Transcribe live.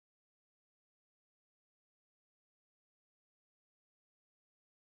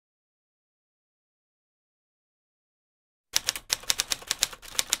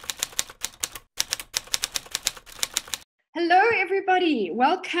everybody.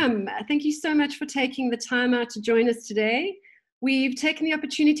 Welcome. Thank you so much for taking the time out to join us today. We've taken the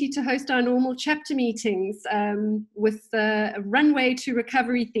opportunity to host our normal chapter meetings with the Runway to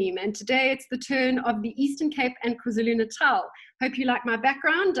Recovery theme. And today it's the turn of the Eastern Cape and KwaZulu Natal. Hope you like my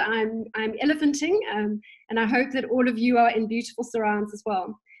background. I'm elephanting, and I hope that all of you are in beautiful surrounds as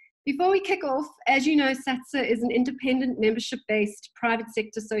well. Before we kick off, as you know, SATSA is an independent membership-based private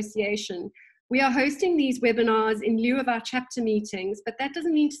sector association. We are hosting these webinars in lieu of our chapter meetings, but that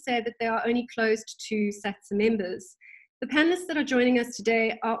doesn't mean to say that they are only closed to SATSA members. The panelists that are joining us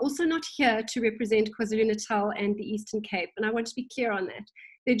today are also not here to represent KwaZulu Natal and the Eastern Cape, and I want to be clear on that.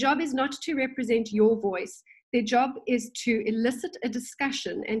 Their job is not to represent your voice. Their job is to elicit a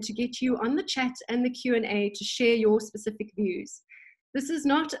discussion and to get you on the chat and the Q&A to share your specific views. This is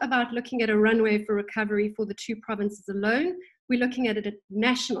not about looking at a runway for recovery for the two provinces alone. We're looking at it at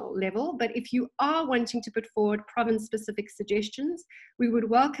national level, but if you are wanting to put forward province-specific suggestions, we would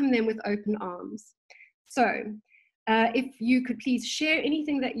welcome them with open arms. So, if you could please share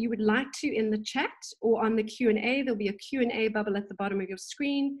anything that you would like to in the chat or on the Q&A, there'll be a Q&A bubble at the bottom of your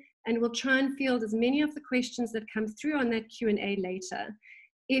screen, and we'll try and field as many of the questions that come through on that Q&A later.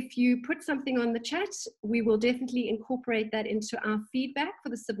 If you put something on the chat, we will definitely incorporate that into our feedback for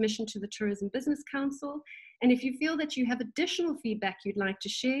the submission to the Tourism Business Council. And if you feel that you have additional feedback you'd like to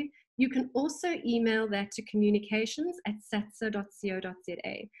share, you can also email that to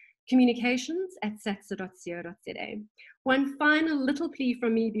communications@satsa.co.za. communications@satsa.co.za. One final little plea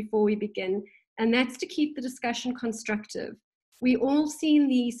from me before we begin, and that's to keep the discussion constructive. We all seen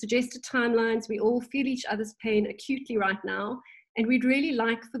the suggested timelines, we all feel each other's pain acutely right now, and we'd really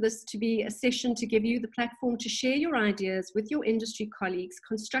like for this to be a session to give you the platform to share your ideas with your industry colleagues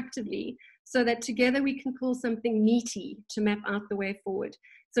constructively, so that together we can pull something meaty to map out the way forward.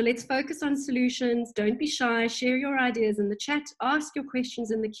 So let's focus on solutions. Don't be shy. Share your ideas in the chat. Ask your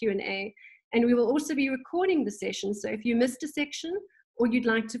questions in the Q&A. And we will also be recording the session. So if you missed a section or you'd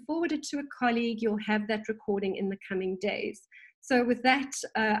like to forward it to a colleague, you'll have that recording in the coming days. So with that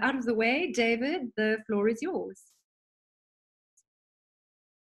out of the way, David, the floor is yours.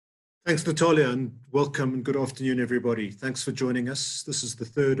 Thanks, Natalia, and welcome and good afternoon, everybody. Thanks for joining us. This is the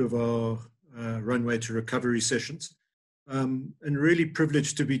third of our Runway to Recovery sessions. And really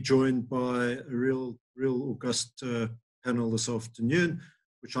privileged to be joined by a real august panel this afternoon,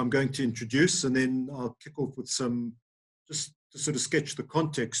 which I'm going to introduce, and then I'll kick off with some, just to sort of sketch the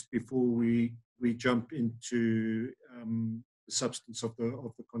context before we jump into the substance of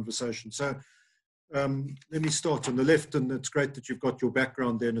the conversation. So let me start on the left, and it's great that you've got your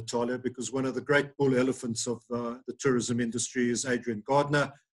background there, Natalia, because one of the great bull elephants of the tourism industry is Adrian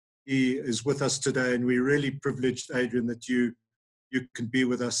Gardner. He is with us today, and we're really privileged, Adrian, that you can be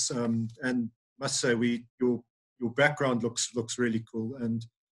with us. And must say, your background looks really cool. And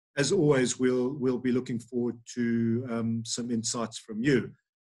as always, we'll be looking forward to some insights from you.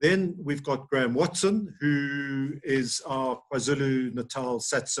 Then we've got Graham Watson, who is our KwaZulu Natal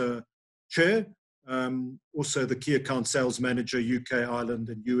SATSA chair, also the Key Account Sales Manager, UK, Ireland,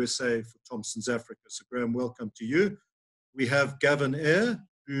 and USA for Thompson's Africa. So Graham, welcome to you. We have Gavin Eyre,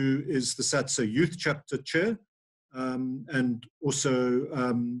 who is the SATSA Youth Chapter Chair, and also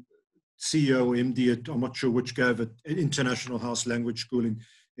CEO or MD at, I'm not sure which, Gav, at International House Language School in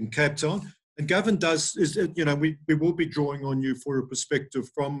Cape Town. And Gavin we will be drawing on you for a perspective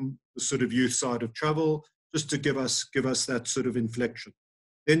from the sort of youth side of travel, just to give us that sort of inflection.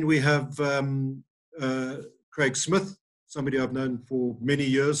 Then we have Craig Smith, somebody I've known for many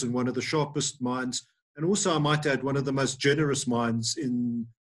years and one of the sharpest minds, and also I might add one of the most generous minds in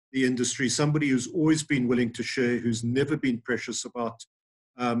the industry, somebody who's always been willing to share, who's never been precious about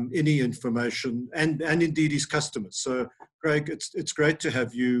any information, and indeed his customers. So Craig, it's great to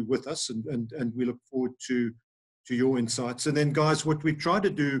have you with us, and we look forward to your insights. And then guys, what we try to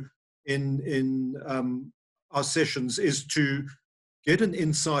do in our sessions is to get an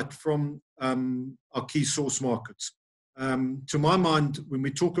insight from our key source markets. To my mind, when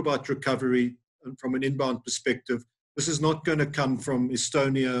we talk about recovery and from an inbound perspective, this is not going to come from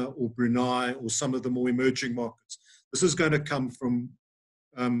Estonia or Brunei or some of the more emerging markets. This is going to come from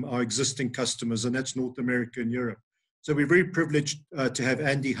our existing customers, and that's North America and Europe. So we're very privileged to have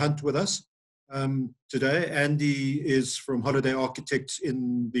Andy Hunt with us today. Andy is from Holiday Architects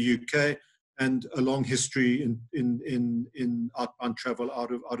in the UK, and a long history in outbound travel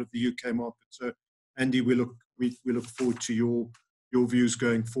out of the UK market. So Andy, we look forward to your views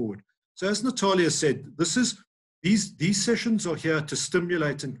going forward. So as Natalia said, these sessions are here to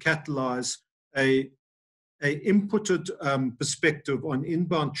stimulate and catalyze a inputted perspective on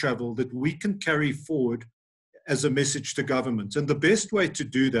inbound travel that we can carry forward as a message to government. And the best way to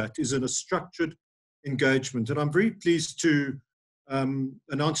do that is in a structured engagement. And I'm very pleased to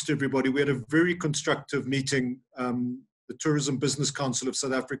announce to everybody we had a very constructive meeting, the Tourism Business Council of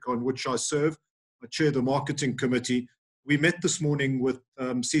South Africa, on which I serve. I chair the marketing committee. We met this morning with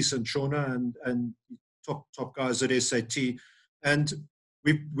Cisa and Shauna and top guys at SAT, and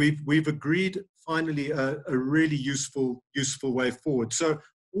we've agreed finally a really useful way forward. So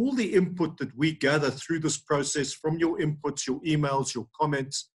all the input that we gather through this process, from your inputs, your emails, your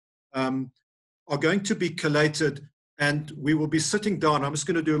comments, are going to be collated, and we will be sitting down. I'm just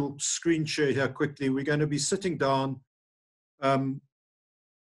going to do a little screen share here quickly. We're going to be sitting down.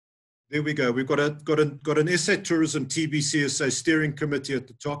 There we go. We've got an SA Tourism TBCSA steering committee at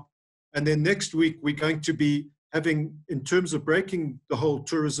the top. And then next week, we're going to be having, in terms of breaking the whole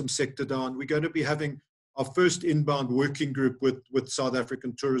tourism sector down, we're going to be having our first inbound working group with South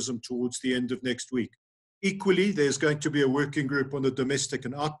African tourism towards the end of next week. Equally, there's going to be a working group on the domestic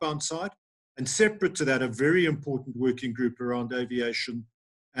and outbound side. And separate to that, a very important working group around aviation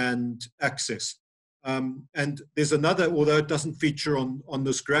and access. And there's another, although it doesn't feature on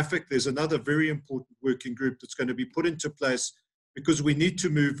this graphic, there's another very important working group that's going to be put into place because we need to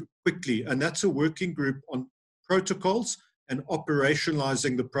move quickly. And that's a working group on protocols and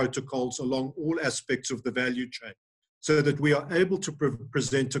operationalizing the protocols along all aspects of the value chain, so that we are able to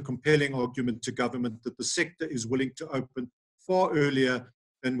present a compelling argument to government that the sector is willing to open far earlier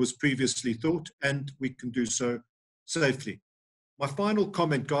than was previously thought, and we can do so safely. My final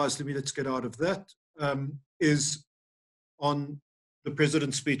comment, guys, let's get out of that, is on the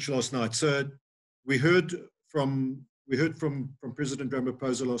President's speech last night. So we heard from President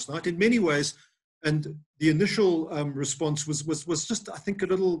Ramaphosa last night in many ways, and the initial response was just, I think, a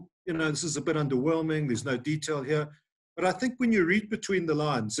little, this is a bit underwhelming. There's no detail here. But I think when you read between the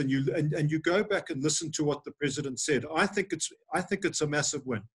lines and you go back and listen to what the president said, I think it's a massive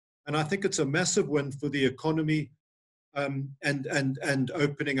win, and I think it's a massive win for the economy and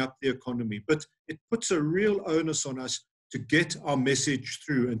opening up the economy. But it puts a real onus on us to get our message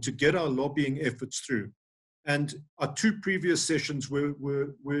through and to get our lobbying efforts through. And our two previous sessions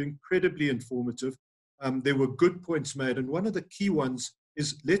were incredibly informative. There were good points made, and one of the key ones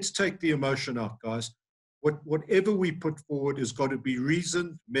is, let's take the emotion out, guys. Whatever we put forward has got to be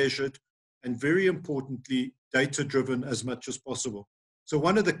reasoned, measured, and very importantly, data-driven as much as possible. So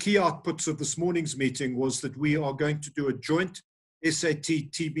one of the key outputs of this morning's meeting was that we are going to do a joint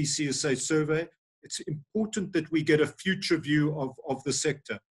SAT-TBCSA survey. It's important that we get a future view of the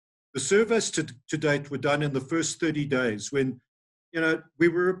sector. The surveys to date were done in the first 30 days when, we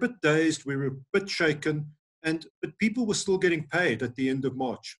were a bit dazed, we were a bit shaken, but people were still getting paid at the end of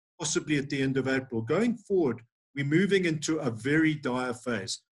March, possibly at the end of April. Going forward, we're moving into a very dire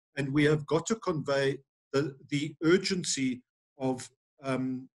phase, and we have got to convey the urgency of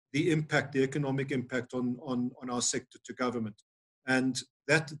the impact, the economic impact on our sector to government. And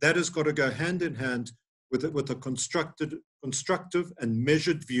that has got to go hand in hand with a constructive and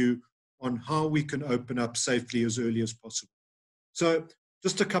measured view on how we can open up safely as early as possible. So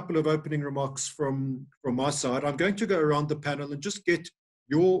just a couple of opening remarks from my side. I'm going to go around the panel and just get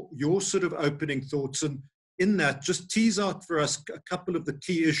your sort of opening thoughts, and in that, just tease out for us a couple of the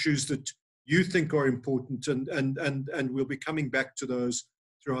key issues that you think are important, and we'll be coming back to those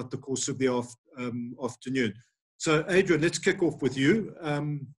throughout the course of the afternoon. So, Adrian, let's kick off with you,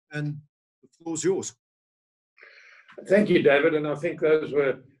 and the floor's yours. Thank you, David, and I think those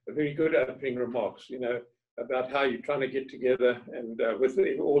were very good opening remarks, about how you're trying to get together and with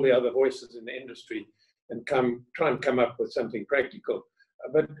all the other voices in the industry and try and come up with something practical.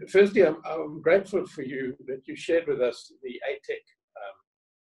 But firstly, I'm grateful for you that you shared with us the ATEC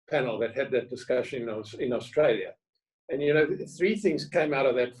panel that had that discussion in Australia. And, three things came out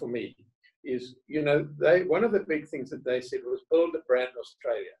of that for me is, one of the big things that they said was build a brand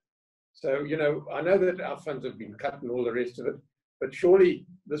Australia. So, I know that our funds have been cut and all the rest of it, but surely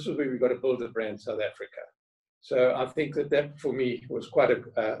this is where we've got to build a brand South Africa. So I think that for me was quite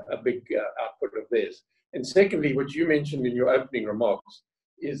a big output of theirs. And secondly, what you mentioned in your opening remarks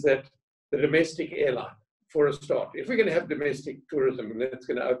is that the domestic airline, for a start, if we're going to have domestic tourism and that's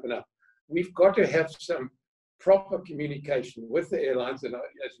going to open up, we've got to have some proper communication with the airlines. And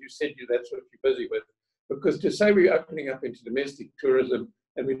as you said, that's what you're busy with. Because to say we're opening up into domestic tourism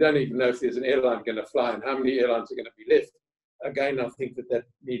and we don't even know if there's an airline going to fly and how many airlines are going to be left, again, I think that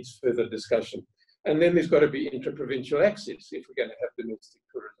needs further discussion. And then there's got to be interprovincial access if we're going to have domestic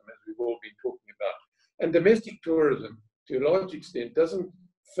tourism, as we've all been talking about. And domestic tourism, to a large extent, doesn't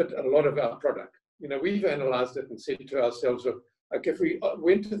fit a lot of our product. We've analyzed it and said to ourselves, okay, if we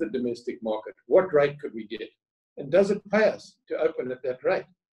went to the domestic market, what rate could we get? does it pay us to open at that rate?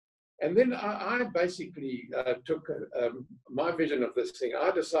 And then I basically took my vision of this thing.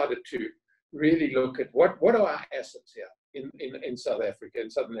 I decided to really look at what are our assets here in South Africa, in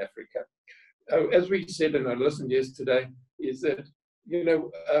Southern Africa. As we said, and I listened yesterday, is that, you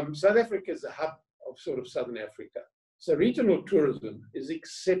know, South Africa is a hub of sort of Southern Africa. So regional tourism is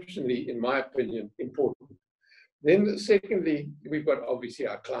exceptionally, in my opinion, important. Then secondly, we've got obviously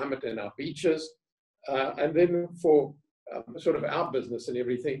our climate and our beaches. And then for sort of our business and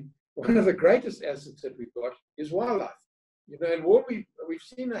everything, one of the greatest assets that we've got is wildlife. You know, and what we've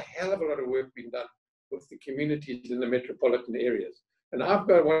seen a hell of a lot of work being done with the communities in the metropolitan areas. And I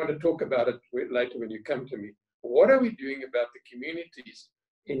want to talk about it later when you come to me. What are we doing about the communities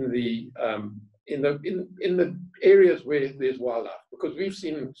in the areas where there's wildlife? Because we've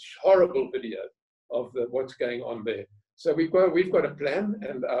seen horrible videos of what's going on there. So we've got a plan,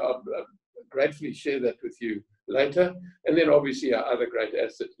 and I'll gratefully share that with you later. And then obviously our other great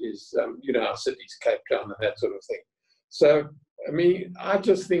asset is, you know, our cities, Cape Town and that sort of thing. So, I mean, I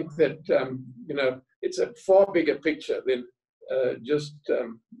just think that, you know, it's a far bigger picture than just,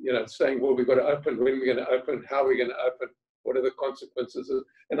 you know, saying, well, we've got to open, when we're going to open, how we're going to open, what are the consequences.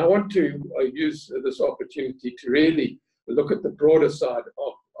 And I want to use this opportunity to really look at the broader side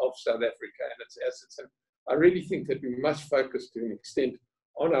of South Africa and its assets. And I really think that we must focus to an extent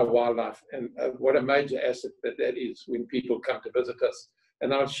on our wildlife and what a major asset that is when people come to visit us.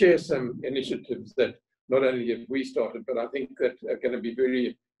 And I'll share some initiatives that not only have we started, but I think that are going to be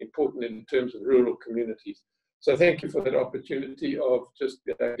very important in terms of rural communities. So thank you for that opportunity of just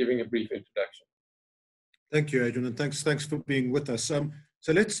giving a brief introduction. Thank you, Adrian, and thanks for being with us.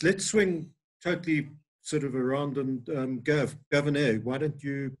 So let's swing totally sort of around, and Governor, why don't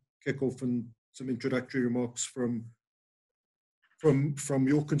you kick off on some introductory remarks from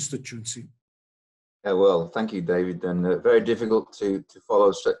your constituency? Yeah, well, thank you, David, and very difficult to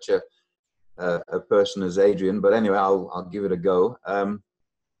follow such a person as Adrian, but anyway, I'll give it a go.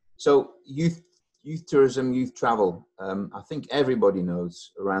 So youth tourism, youth travel. I think everybody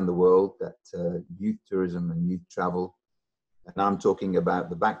knows around the world that youth tourism and youth travel, and I'm talking about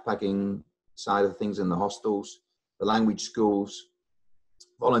the backpacking side of things in the hostels, the language schools,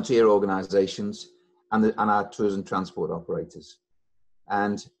 volunteer organizations, and our tourism transport operators.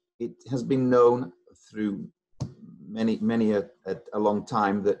 And it has been known through many a long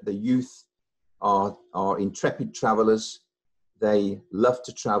time that the youth are intrepid travelers. They love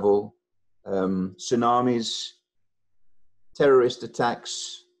to travel. Tsunamis, terrorist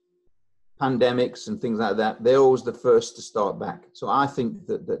attacks, pandemics and things like that, they're always the first to start back. So I think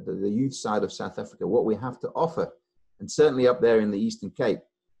that the youth side of South Africa, what we have to offer, and certainly up there in the Eastern Cape,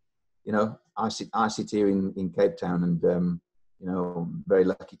 you know, I sit here in Cape Town, and you know, very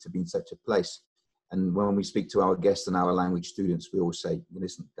lucky to be in such a place. And when we speak to our guests and our language students, we always say,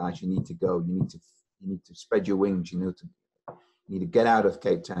 listen, guys, you need to go. You need to spread your wings. You need to get out of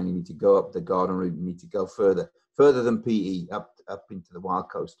Cape Town. You need to go up the garden route. You need to go further than PE, up into the wild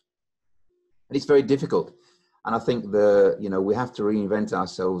coast. And it's very difficult. And I think we have to reinvent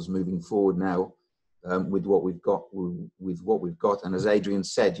ourselves moving forward now with what we've got. And as Adrian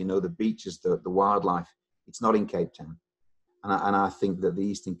said, you know, the beaches, the wildlife, it's not in Cape Town. And I think that the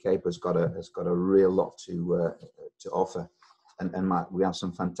Eastern Cape has got a real lot to offer, and we have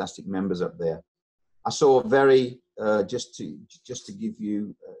some fantastic members up there. I saw a very just to give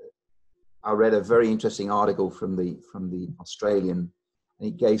you, I read a very interesting article from the Australian, and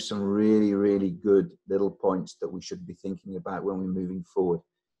it gave some really good little points that we should be thinking about when we're moving forward.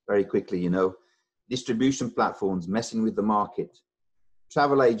 Very quickly, you know, distribution platforms messing with the market,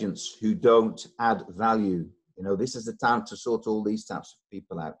 travel agents who don't add value. You know, this is the time to sort all these types of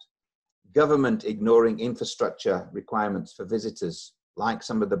people out. Government ignoring infrastructure requirements for visitors, like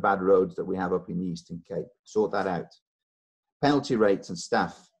some of the bad roads that we have up in the Eastern Cape. Sort that out. Penalty rates and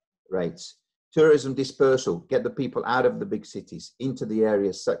staff rates. Tourism dispersal. Get the people out of the big cities into the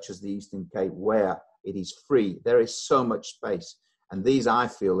areas such as the Eastern Cape where it is free. There is so much space. And these, I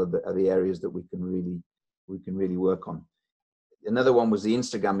feel, are the areas that we can really work on. Another one was the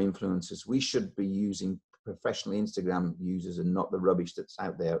Instagram influencers. We should be using professional Instagram users and not the rubbish that's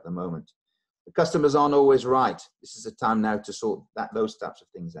out there at the moment. The customers aren't always right. This is the time now to sort those types of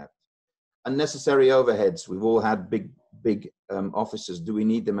things out. Unnecessary overheads. We've all had big offices. Do we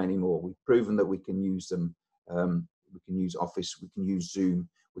need them anymore? We've proven that we can use them. We can use Office. We can use Zoom.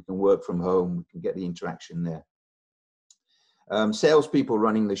 We can work from home. We can get the interaction there. Salespeople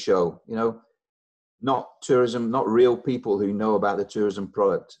running the show. You know, not tourism, not real people who know about the tourism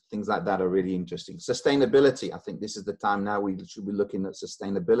product. Things like that are really interesting. Sustainability. I think this is the time now we should be looking at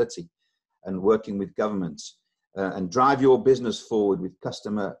sustainability and working with governments. and drive your business forward with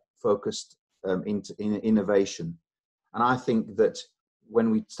customer-focused innovation. And I think that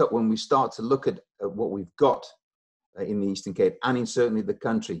when we start to look at what we've got in the Eastern Cape and in certainly the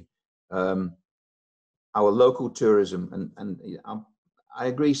country, our local tourism, and I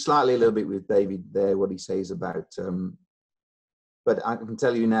agree slightly a little bit with David there, what he says about, but I can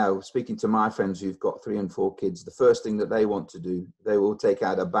tell you now, speaking to my friends who've got 3 and 4 kids, the first thing that they want to do, they will take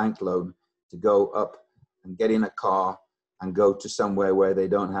out a bank loan to go up and get in a car and go to somewhere where they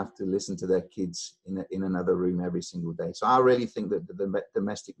don't have to listen to their kids in another room every single day. So I really think that the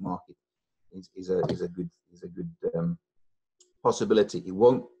domestic market is a good possibility. It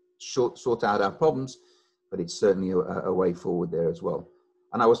won't sort out our problems, but it's certainly a way forward there as well.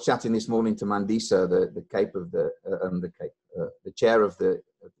 And I was chatting this morning to Mandisa, the chair of the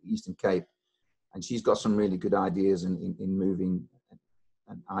Eastern Cape, and she's got some really good ideas in moving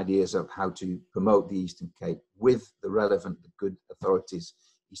and ideas of how to promote the Eastern Cape with the relevant, good authorities,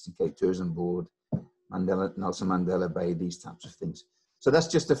 Eastern Cape Tourism Board, Nelson Mandela Bay, these types of things. So that's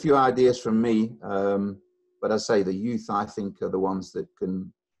just a few ideas from me. But as I say, the youth, I think, are the ones that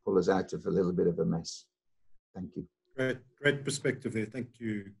can pull us out of a little bit of a mess. Thank you. Great perspective there. Thank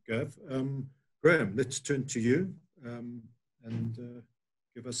you, Gav. Graham, let's turn to you and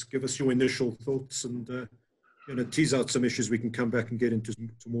give us your initial thoughts and tease out some issues we can come back and get into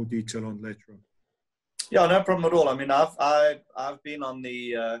more detail on later on. Yeah, no problem at all. I mean, I've been on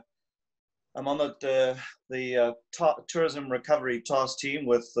I'm on the tourism recovery task team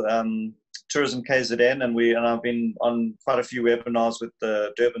with Tourism KZN, and I've been on quite a few webinars with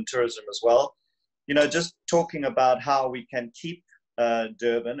the Durban Tourism as well. Just talking about how we can keep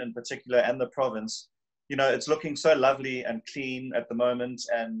Durban in particular and the province. It's looking so lovely and clean at the moment,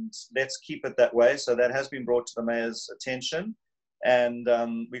 and let's keep it that way. So that has been brought to the mayor's attention, and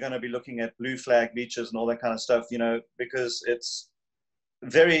we're going to be looking at blue flag beaches and all that kind of stuff. Because it's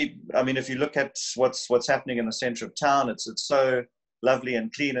very. I mean, if you look at what's happening in the centre of town, it's so lovely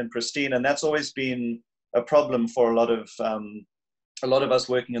and clean and pristine, and that's always been a problem for a lot of us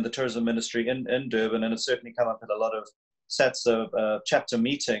working in the tourism ministry in Durban, and it's certainly come up at a lot of SATSA chapter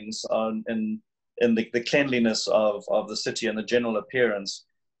meetings in the cleanliness of the city and the general appearance.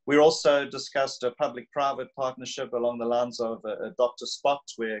 We also discussed a public-private partnership along the lines of adopt a spot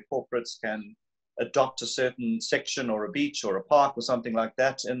where corporates can adopt a certain section or a beach or a park or something like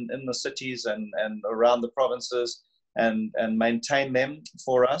that in the cities and around the provinces and maintain them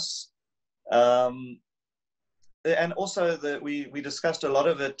for us. And also we discussed a lot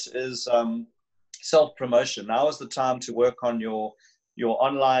of it is self-promotion. Now is the time to work on your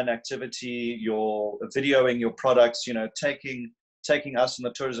online activity, your videoing your products, taking us in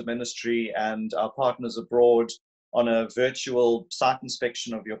the tourism industry and our partners abroad on a virtual site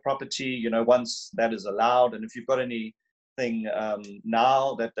inspection of your property, once that is allowed. And if you've got anything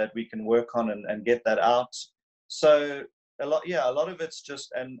now that we can work on and get that out. So a lot of it's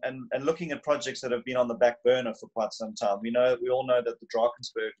just, and looking at projects that have been on the back burner for quite some time. We all know that the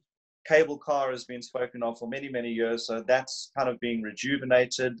Drakensberg cable car has been spoken of for many, many years. So that's kind of being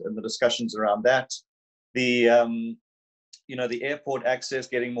rejuvenated and the discussions around that. The airport access,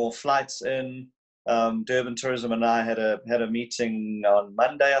 getting more flights in. Durban Tourism and I had a meeting on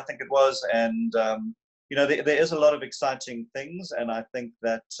Monday, I think it was. And, there is a lot of exciting things. And I think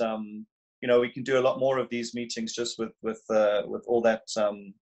that, we can do a lot more of these meetings just with all that,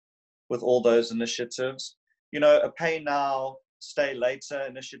 with all those initiatives. A pay now, stay later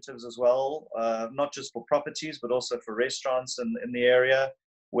initiatives as well, not just for properties, but also for restaurants in the area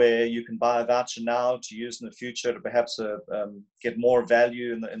where you can buy a voucher now to use in the future to perhaps get more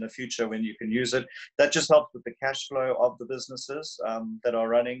value in the future when you can use it. That just helps with the cash flow of the businesses that are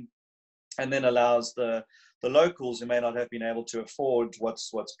running, and then allows the locals who may not have been able to afford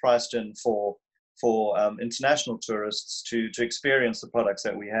what's priced in for international tourists to experience the products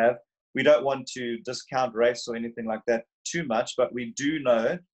that we have. We don't want to discount rates or anything like that too much, but we do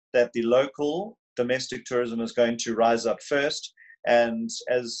know that the local domestic tourism is going to rise up first. And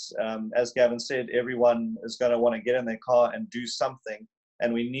as Gavin said, everyone is going to want to get in their car and do something.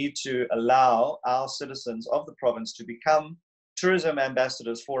 And we need to allow our citizens of the province to become tourism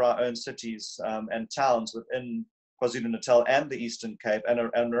ambassadors for our own cities and towns within KwaZulu-Natal and the Eastern Cape and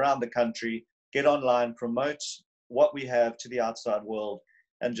around the country. Get online, promote what we have to the outside world,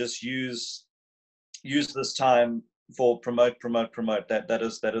 and just use this time for promote. That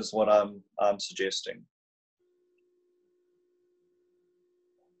is what I'm suggesting.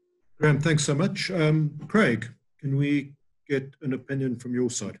 Graham, thanks so much. Craig, can we get an opinion from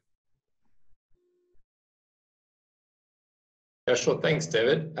your side? Yeah, sure. Thanks,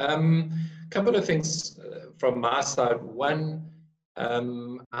 David. couple of things from my side. One,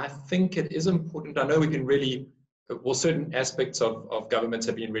 I think it is important. I know we've been really, well, certain aspects of governments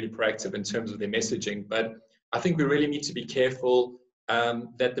have been really proactive in terms of their messaging, but I think we really need to be careful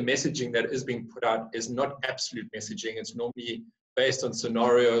that the messaging that is being put out is not absolute messaging. It's normally based on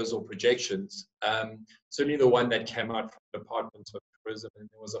scenarios or projections. Certainly the one that came out from the Department of Tourism, and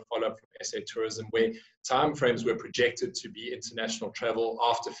there was a follow-up from SA Tourism, where timeframes were projected to be international travel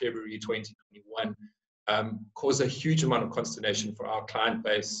after February 2021, caused a huge amount of consternation for our client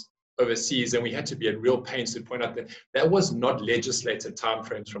base overseas, and we had to be at real pains to point out that that was not legislated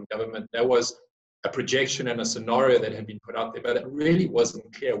timeframes from government. That was a projection and a scenario that had been put out there, but it really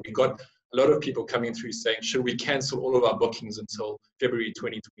wasn't clear. We got a lot of people coming through saying, should we cancel all of our bookings until February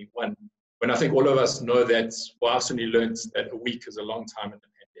 2021? When I think all of us know that, well, I've certainly learned that a week is a long time in the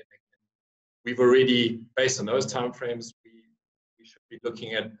pandemic. We've already, based on those timeframes, we should be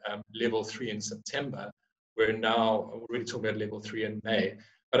looking at level 3 in September. We're now already talking about level 3 in May.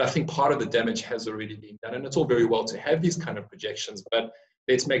 But I think part of the damage has already been done. And it's all very well to have these kind of projections, but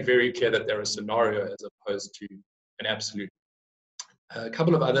let's make very clear that they're a scenario as opposed to an absolute. A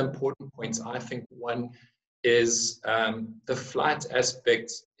couple of other important points. I think one is the flight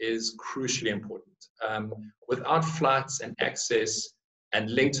aspect is crucially important. Without flights and access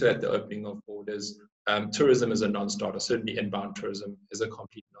and linked to that, the opening of borders, tourism is a non-starter. Certainly inbound tourism is a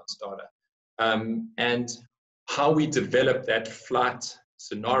complete non-starter. And how we develop that flight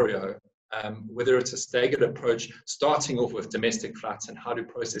scenario, whether it's a staggered approach, starting off with domestic flights and how do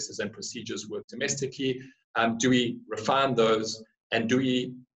processes and procedures work domestically, do we refine those, and do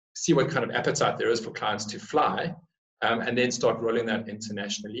we see what kind of appetite there is for clients to fly, and then start rolling that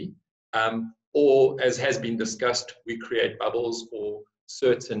internationally? Or, as has been discussed, we create bubbles or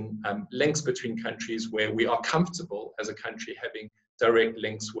certain links between countries where we are comfortable as a country having direct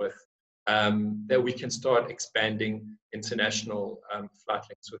links with, that we can start expanding international flight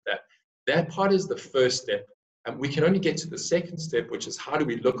links with that. That part is the first step. We can only get to the second step, which is how do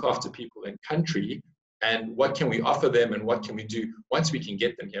we look after people in country, and what can we offer them, and what can we do once we can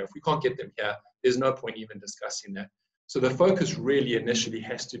get them here? If we can't get them here, there's no point even discussing that. So the focus really initially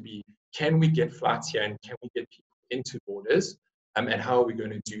has to be, can we get flights here, and can we get people into borders, and how are we going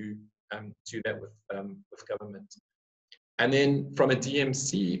to do that with government? And then from a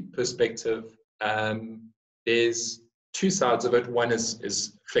DMC perspective, there's two sides of it. One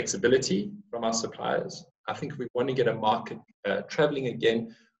is flexibility from our suppliers. I think we want to get a market traveling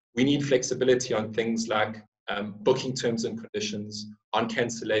again. We need flexibility on things like booking terms and conditions, on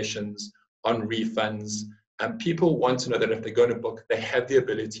cancellations, on refunds. People want to know that if they're going to book, they have the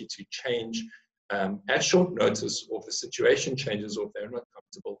ability to change at short notice, or if the situation changes, or if they're not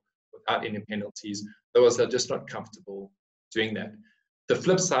comfortable, without any penalties. Otherwise, they're just not comfortable doing that. The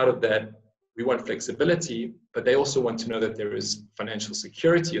flip side of that, we want flexibility, but they also want to know that there is financial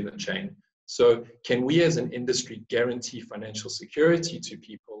security in the chain. So can we as an industry guarantee financial security to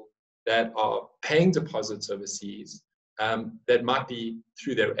people that are paying deposits overseas, that might be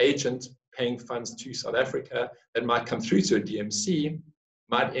through their agent paying funds to South Africa, that might come through to a DMC,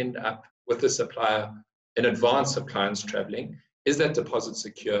 might end up with the supplier in advance of clients traveling? Is that deposit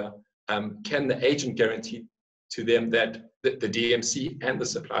secure? Can the agent guarantee to them that the DMC and the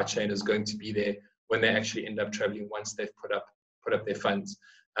supply chain is going to be there when they actually end up traveling once they've put up their funds?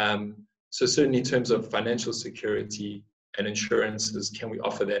 So certainly in terms of financial security and insurances, can we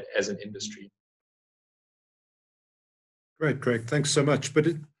offer that as an industry? Great, Craig. Thanks so much. But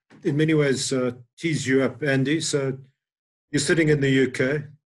it, in many ways, tease you up, Andy. So you're sitting in the UK.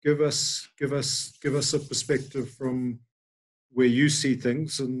 Give us a perspective from where you see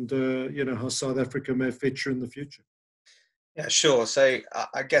things, and you know, how South Africa may feature in the future. Yeah, sure. So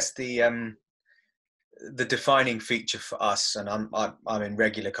I guess the defining feature for us, and I'm in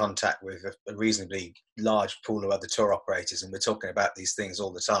regular contact with a reasonably large pool of other tour operators, and we're talking about these things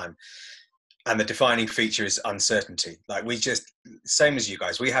all the time. And the defining feature is uncertainty. Like, we just, same as you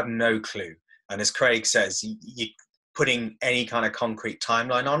guys, we have no clue. And as Craig says, you putting any kind of concrete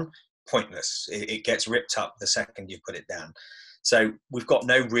timeline on, pointless. It gets ripped up the second you put it down. So we've got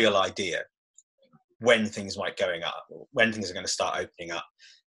no real idea when things might going up, or when things are going to start opening up,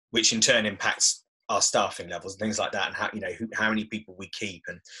 which in turn impacts our staffing levels and things like that, and how, you know, how many people we keep.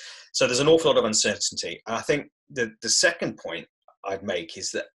 And so there's an awful lot of uncertainty. And I think the second point I'd make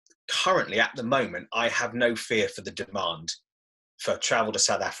is that currently, at the moment, I have no fear for the demand for travel to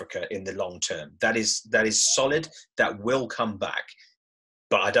South Africa in the long term. That is solid. That will come back,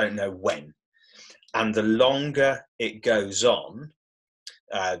 but I don't know when. And the longer it goes on,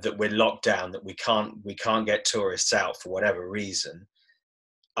 that we're locked down, that we can't get tourists out for whatever reason,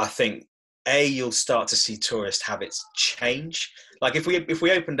 I think you'll start to see tourist habits change. Like if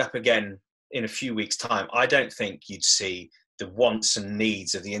we opened up again in a few weeks' time, I don't think you'd see the wants and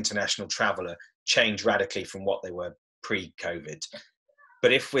needs of the international traveller change radically from what they were pre-COVID.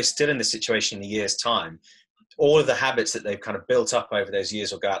 But if we're still in the situation in a year's time, all of the habits that they've kind of built up over those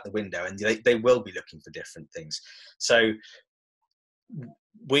years will go out the window, and they will be looking for different things. So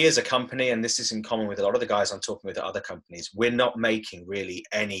we as a company, and this is in common with a lot of the guys I'm talking with at other companies, we're not making really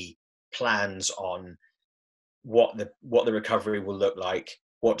any plans on what the recovery will look like,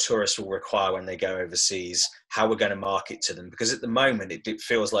 what tourists will require when they go overseas, how we're going to market to them. Because at the moment, it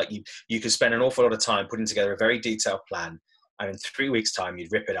feels like you could spend an awful lot of time putting together a very detailed plan, and in 3 weeks' time,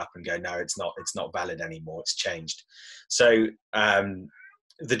 you'd rip it up and go, no, it's not valid anymore. It's changed. So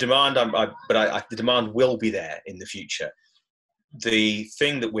the demand, the demand will be there in the future. The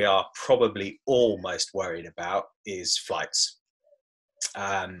thing that we are probably all most worried about is flights.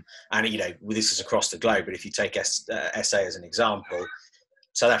 And this is across the globe, but if you take SA as an example,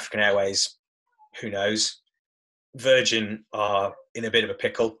 South African Airways, who knows? Virgin are in a bit of a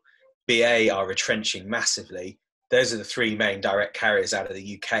pickle. BA are retrenching massively. Those are the 3 main direct carriers out of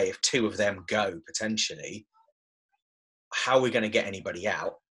the UK. If 2 of them go, potentially, how are we going to get anybody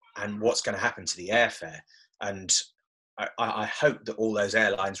out? And what's going to happen to the airfare? And I hope that all those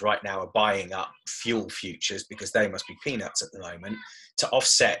airlines right now are buying up fuel futures, because they must be peanuts at the moment, to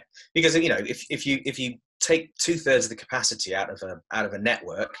offset. Because if you take 2/3 of the capacity out of a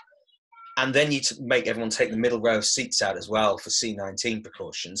network, and then you make everyone take the middle row of seats out as well for C-19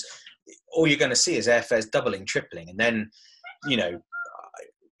 precautions, all you're going to see is airfares doubling, tripling, and then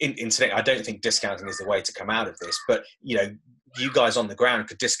incidentally, I don't think discounting is the way to come out of this. But you guys on the ground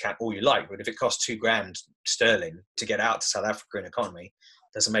could discount all you like, but if it costs £2,000 sterling to get out to South Africa in economy,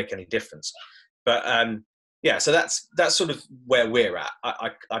 it doesn't make any difference. But so that's sort of where we're at.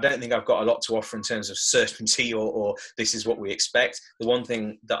 I don't think I've got a lot to offer in terms of certainty or this is what we expect. The one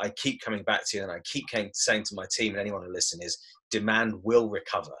thing that I keep coming back to, and I keep saying to my team and anyone who listens, is demand will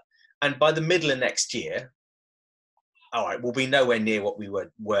recover. And by the middle of next year, all right, we'll be nowhere near what we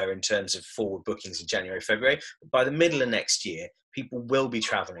were in terms of forward bookings in January, February. But by the middle of next year, people will be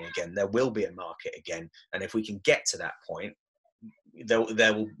traveling again. There will be a market again. And if we can get to that point,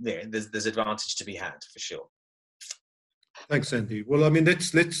 there's advantage to be had for sure. Thanks, Andy. Well, I mean, let's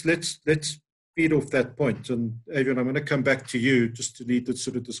feed off that point. And Adrian, I'm going to come back to you just to lead this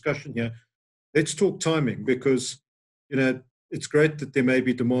sort of discussion here. Let's talk timing, because it's great that there may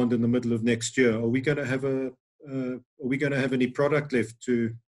be demand in the middle of next year. Are we going to have any product left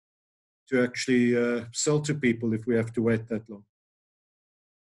to actually sell to people if we have to wait that long?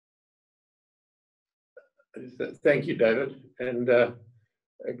 Thank you, David, and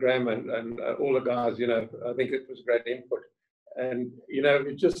Graham, and all the guys. I think it was great input. And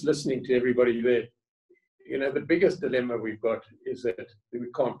just listening to everybody there, the biggest dilemma we've got is that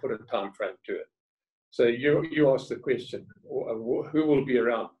we can't put a time frame to it. So you asked the question, who will be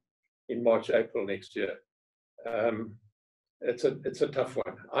around in March, April next year? It's a tough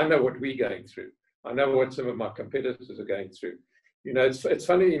one. I know what we're going through. I know what some of my competitors are going through. It's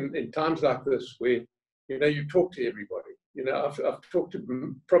funny in times like this where you talk to everybody. I've talked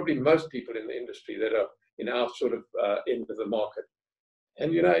to probably most people in the industry that are in our sort of end of the market,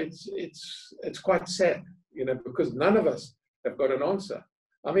 and it's quite sad, because none of us have got an answer.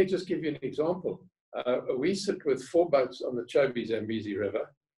 I may just give you an example. We sit with 4 boats on the Chobe Zambezi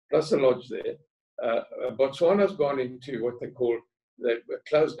River, plus a lodge there. Botswana's gone into what they were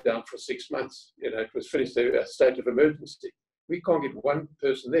closed down for 6 months. It was finished a state of emergency. We can't get one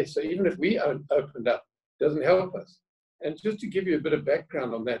person there. So even if we opened up, it doesn't help us. And just to give you a bit of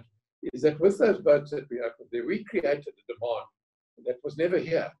background on that, is that with those boats that we opened there, we created a demand that was never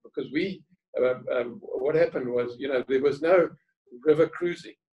here, because what happened was, there was no river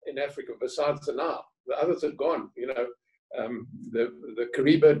cruising in Africa besides the Nile. The others had gone, the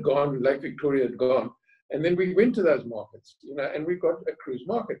Kariba had gone, Lake Victoria had gone. And then we went to those markets, and we got a cruise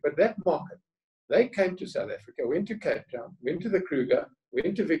market. But that market, they came to South Africa, went to Cape Town, went to the Kruger,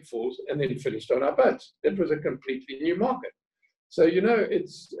 went to Vic Falls, and then finished on our boats. It was a completely new market. So,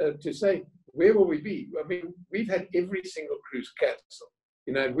 it's to say, where will we be? I mean, we've had every single cruise cancel.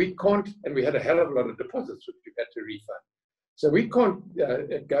 We can't, and we had a hell of a lot of deposits which we've had to refund. So we can't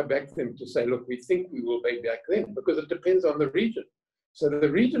go back to them to say, look, we think we will be back then, because it depends on the region. So the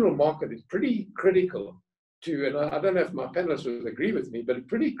regional market is pretty critical to, and I don't know if my panelists will agree with me, but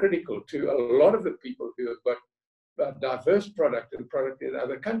pretty critical to a lot of the people who have got diverse product and product in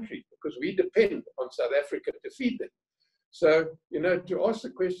other countries, because we depend on South Africa to feed them. So, to ask the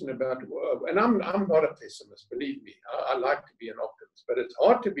question about, and I'm not a pessimist, believe me, I like to be an optimist, but it's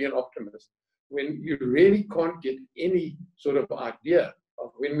hard to be an optimist when you really can't get any sort of idea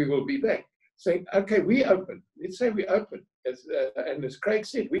of when we will be back. Saying, okay, we open, let's say we open, and as Craig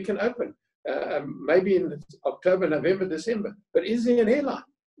said, we can open maybe in October, November, December, but is there an airline?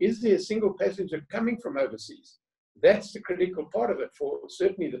 Is there a single passenger coming from overseas? That's the critical part of it for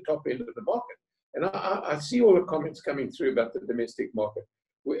certainly the top end of the market. And I see all the comments coming through about the domestic market.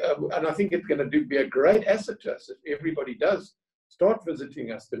 And I think it's going to be a great asset to us if everybody does start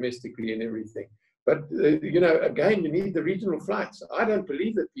visiting us domestically and everything. But, again, you need the regional flights. I don't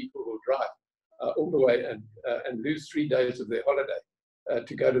believe that people will drive all the way and lose 3 days of their holiday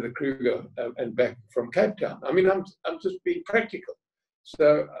to go to the Kruger and back from Cape Town. I mean, I'm just being practical.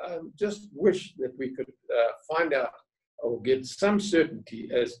 So just wish that we could find out or get some certainty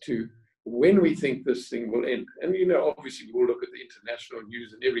as to when we think this thing will end. And, obviously we'll look at the international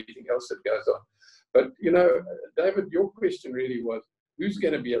news and everything else that goes on. But, David, your question really was, who's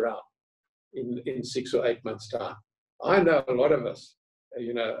going to be around in 6 or 8 months' time? I know a lot of us,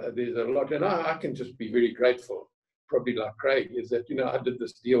 there's a lot, and I can just be very grateful, probably like Craig, is that, I did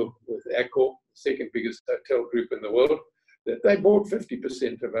this deal with Accor, the second biggest hotel group in the world, that they bought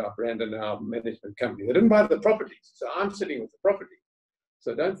 50% of our brand and our management company. They didn't buy the properties, so I'm sitting with the property.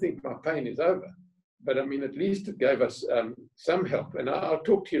 So don't think my pain is over. But I mean, at least it gave us some help. And I'll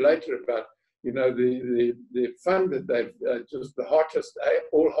talk to you later about, the fund that they've, just the All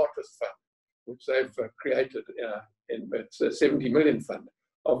Heartist Fund, which they've created. It's a 70 million fund,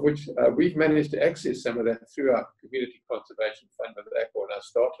 of which we've managed to access some of that through our community conservation fund that Accor now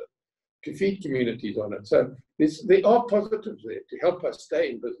started, to feed communities on it. So there are positives there to help us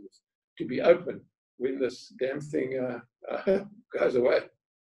stay in business, to be open when this damn thing goes away.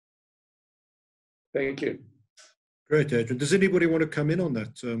 Thank you. Great, Adrian. Does anybody want to come in on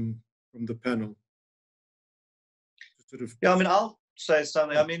that from the panel? Yeah, I mean, I'll say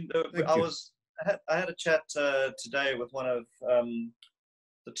something. I mean, I had a chat today with one of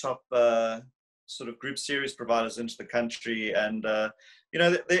the top sort of group series providers into the country, and there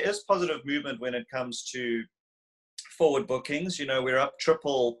is positive movement when it comes to forward bookings. We're up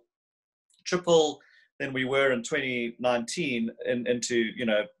triple than we were in 2019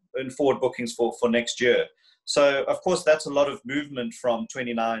 in forward bookings for next year. So of course that's a lot of movement from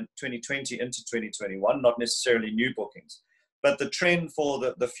 2020 into 2021, not necessarily new bookings, but the trend for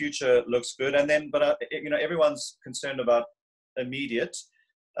the future looks good. And then, but everyone's concerned about immediate.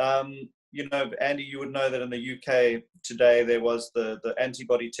 Andy, you would know that in the UK today there was the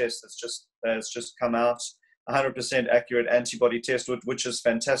antibody test that's just come out, 100% accurate antibody test, which is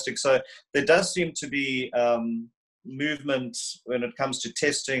fantastic. So there does seem to be movement when it comes to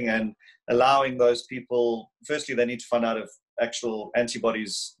testing and allowing those people. Firstly, they need to find out if actual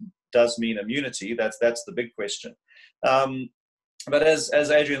antibodies does mean immunity. That's the big question. But as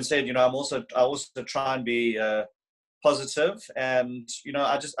Adrian said, I also try and be positive, and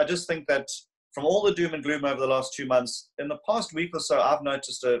I just think that from all the doom and gloom over the last 2 months, in the past week or so, I've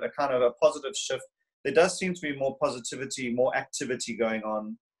noticed a kind of a positive shift. There does seem to be more positivity, more activity going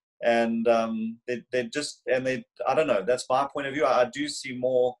on, and I don't know, that's my point of view. I do see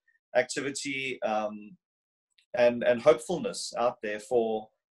more activity and hopefulness out there for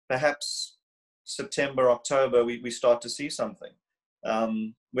perhaps September, October, we start to see something.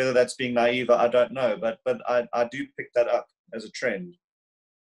 Whether that's being naive, I don't know, but I do pick that up as a trend.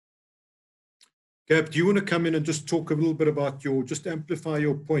 Gab, do you want to come in and just talk a little bit about just amplify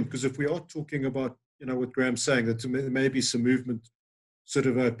your point? Because if we are talking about, what Graham's saying, that there may be some movement sort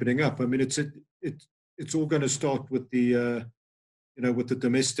of opening up. I mean, it's all going to start with the, with the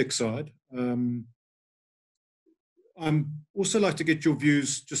domestic side. I'm also like to get your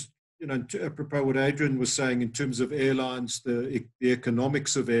views, just, apropos what Adrian was saying in terms of airlines, the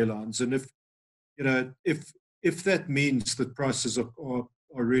economics of airlines, and if that means that prices are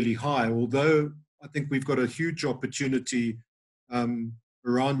really high, although I think we've got a huge opportunity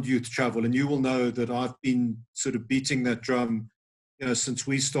around youth travel, and you will know that I've been sort of beating that drum, since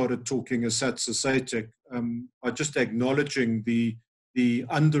we started talking as SATSA by just acknowledging the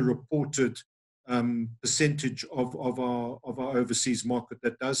underreported percentage of our overseas market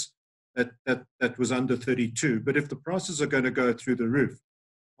that was under 32. But if the prices are going to go through the roof,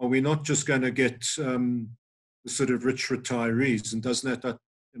 are we not just going to get the sort of rich retirees, and doesn't that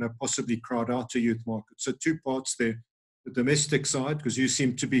possibly crowd out a youth market? So 2 parts there: the domestic side, because you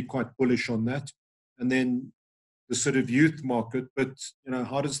seem to be quite bullish on that, and then the sort of youth market. But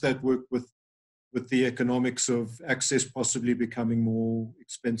how does that work with the economics of access possibly becoming more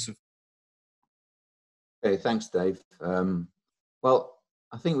expensive? Okay, thanks, Dave. Well,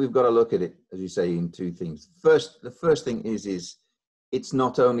 I think we've got to look at it, as you say, in two things. The first thing is it's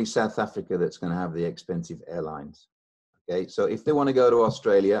not only South Africa that's going to have the expensive airlines. Okay, so if they want to go to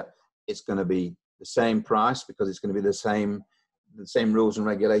Australia, it's going to be the same price because it's going to be the same rules and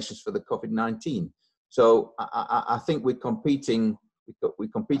regulations for the COVID-19. So I think we're competing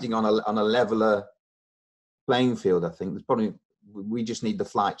on a leveler playing field. I think there's probably, we just need the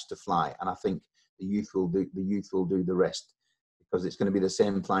flights to fly, and I think the youth will do the rest, because it's going to be the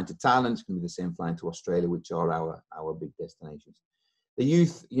same flying to Thailand, it's going to be the same flying to Australia, which are our big destinations. The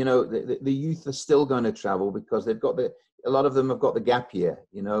youth, you know, the youth are still going to travel because they've got a lot of them have got the gap year,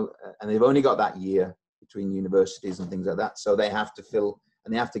 you know, and they've only got that year between universities and things like that. So they have to fill,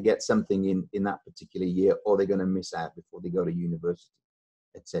 and they have to get something in that particular year, or they're going to miss out before they go to university,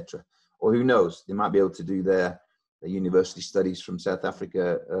 etc. Or who knows, they might be able to do their university studies from South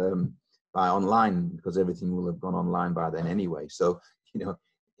Africa by online, because everything will have gone online by then anyway. So, you know,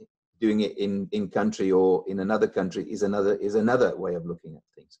 doing it in country or in another country is another way of looking at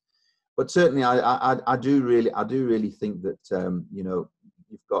things. But certainly, I do really think that you know,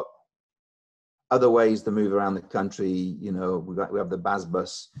 you've got other ways to move around the country. You know, we have the BAS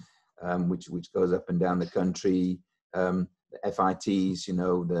bus, which goes up and down the country. The FITs, you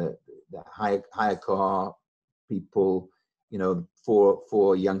know, the hire car people, you know,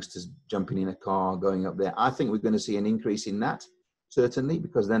 for youngsters jumping in a car going up there. I think we're going to see an increase in that, certainly,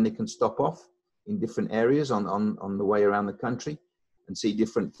 because then they can stop off in different areas on the way around the country and see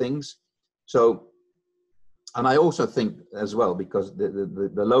different things. So, and I also think as well, because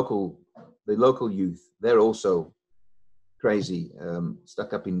the local youth, they're also crazy,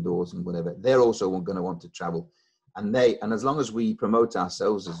 stuck up indoors and whatever. They're also going to want to travel, and as long as we promote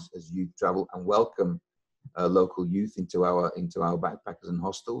ourselves as youth travel and welcome local youth into our backpackers and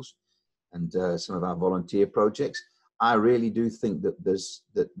hostels and some of our volunteer projects, I really do think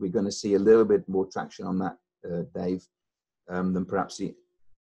that we're going to see a little bit more traction on that, Dave, than perhaps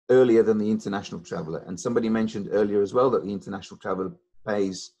earlier than the international traveller. And somebody mentioned earlier as well that the international traveller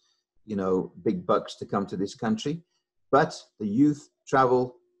pays, you know, big bucks to come to this country, but the youth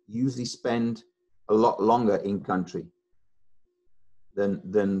travel usually spend a lot longer in country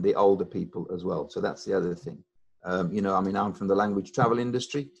than the older people as well. So that's the other thing. You know, I mean, I'm from the language travel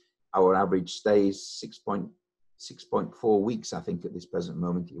industry. Our average stay is 6.4 weeks, I think, at this present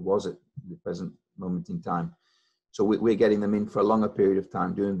moment. It was at the present moment in time. So we're getting them in for a longer period of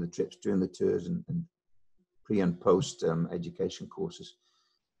time, doing the trips, doing the tours, and pre and post education courses.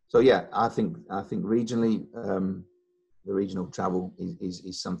 So yeah, I think regionally, the regional travel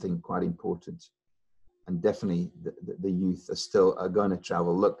is something quite important, and definitely the youth are going to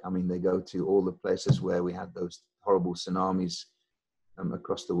travel. Look, I mean, they go to all the places where we had those horrible tsunamis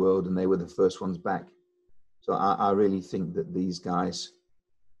across the world, and they were the first ones back. So I really think that these guys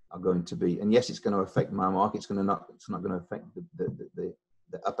are going to be, and yes, it's going to affect my market. It's not going to affect the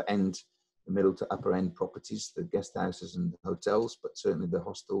upper end, the middle to upper end properties, the guest houses and the hotels, but certainly the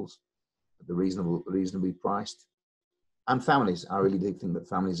hostels, the reasonably priced, and families. I really do think that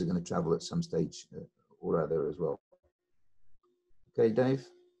families are going to travel at some stage or other as well. Okay, Dave.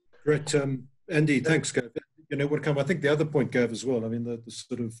 Great, Andy. Thanks, Gav. You know what, I think the other point, Gav, as well. I mean, the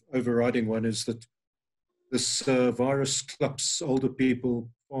sort of overriding one is that this virus clubs older people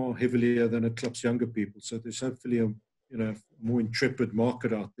far heavier than it clubs younger people. So there's hopefully a more intrepid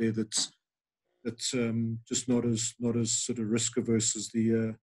market out there that's just not as sort of risk averse as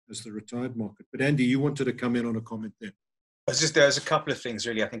the retired market. But Andy, you wanted to come in on a comment there. There's a couple of things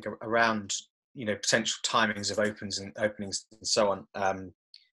really, I think, around, you know, potential timings of openings and so on,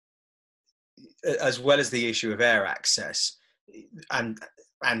 as well as the issue of air access and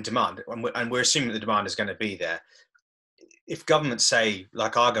demand, and we're assuming that the demand is going to be there. If governments say,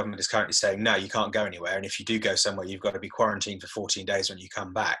 like our government is currently saying, no, you can't go anywhere, and if you do go somewhere, you've got to be quarantined for 14 days when you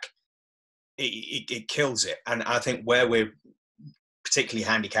come back, it kills it. And I think where we're particularly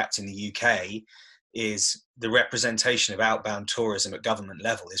handicapped in the UK is the representation of outbound tourism at government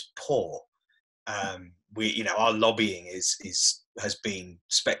level is poor. Our lobbying has been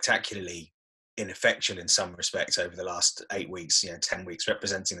spectacularly ineffectual in some respects over the last 8 weeks, 10 weeks,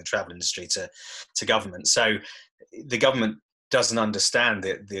 representing the travel industry to government. So the government doesn't understand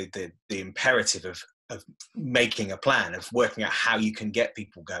the imperative of making a plan, of working out how you can get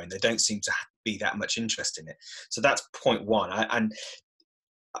people going. They don't seem to be that much interest in it. So that's point one. I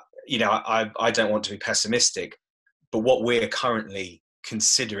don't want to be pessimistic, but what we're currently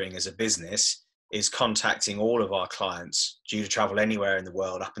considering as a business is contacting all of our clients due to travel anywhere in the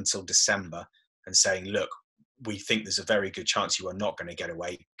world up until December and saying, look, we think there's a very good chance you are not going to get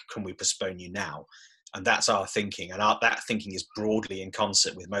away. Can we postpone you now? And that's our thinking. And that thinking is broadly in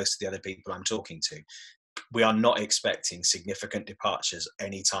concert with most of the other people I'm talking to. We are not expecting significant departures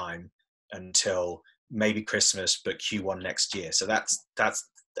anytime until maybe Christmas, but Q1 next year. So that's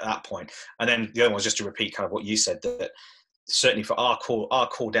that point. And then the other one was just to repeat kind of what you said, that certainly for our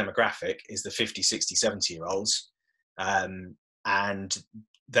core demographic is the 50, 60, 70-year-olds. And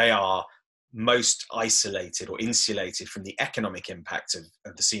they are most isolated or insulated from the economic impact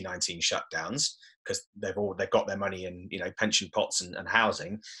of the C-19 shutdowns, because they've got their money in, you know, pension pots and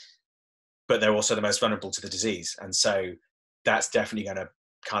housing, but they're also the most vulnerable to the disease. And so that's definitely going to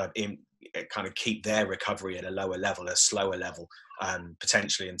kind of keep their recovery at a lower level, a slower level,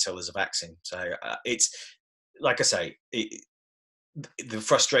 potentially until there's a vaccine. So it's, like I say, the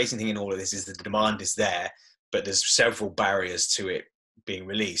frustrating thing in all of this is that the demand is there, but there's several barriers to it being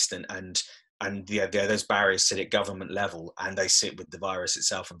released, and those barriers sit at government level, and they sit with the virus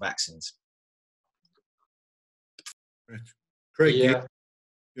itself and vaccines. Right. Craig,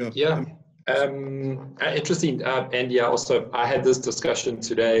 yeah. Interesting. And yeah, also I had this discussion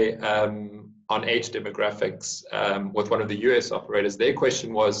today on age demographics with one of the US operators. Their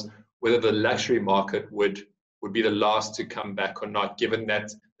question was whether the luxury market would be the last to come back or not, given that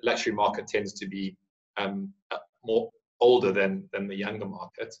the luxury market tends to be more older than the younger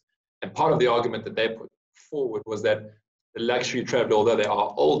market. And part of the argument that they put forward was that the luxury traveler, although they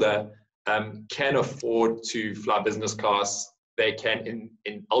are older, can afford to fly business class. They can,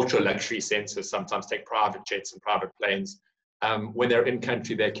 in ultra luxury senses, sometimes take private jets and private planes. When they're in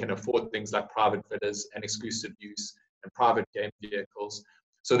country, they can afford things like private villas and exclusive use and private game vehicles.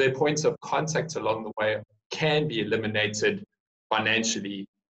 So their points of contact along the way can be eliminated financially,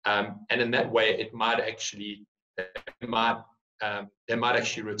 and in that way, they might actually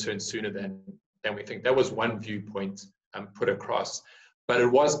return sooner than we think. That was one viewpoint put across, but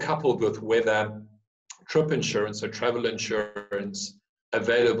it was coupled with whether trip insurance or travel insurance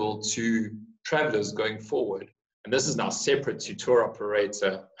available to travelers going forward. And this is now separate to tour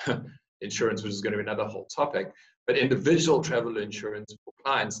operator insurance, which is going to be another whole topic. But individual travel insurance for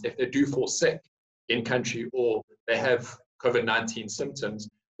clients, if they do fall sick in country or they have COVID-19 symptoms,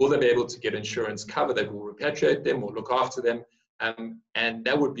 will they be able to get insurance cover that will repatriate them or look after them? And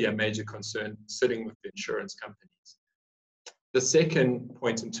that would be a major concern sitting with the insurance companies. The second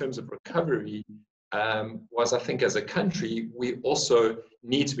point in terms of recovery was, I think as a country, we also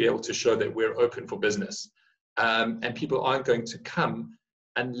need to be able to show that we're open for business. And people aren't going to come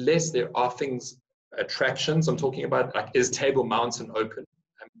unless there are things, attractions I'm talking about, like is Table Mountain open?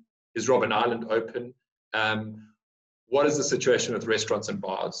 Is Robben Island open? What is the situation with restaurants and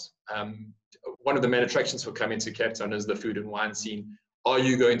bars? One of the main attractions for coming to Cape Town is the food and wine scene. Are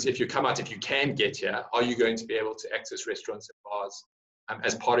you going to, if you come out, if you can get here, are you going to be able to access restaurants and bars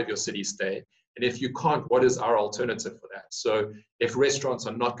as part of your city stay? And if you can't, what is our alternative for that? So if restaurants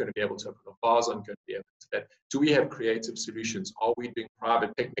are not going to be able to open or bars aren't going to be able to that, do we have creative solutions? Are we doing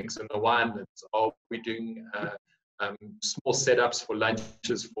private picnics in the winelands? Are we doing small setups for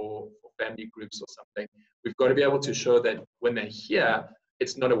lunches for family groups or something? We've got to be able to show that when they're here,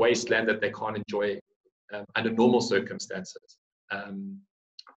 it's not a wasteland that they can't enjoy under normal circumstances.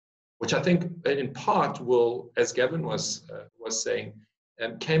 Which I think in part will, as Gavin was saying,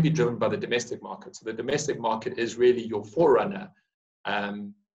 can be driven by the domestic market. So the domestic market is really your forerunner.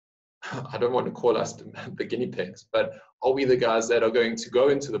 I don't want to call us the guinea pigs, but are we the guys that are going to go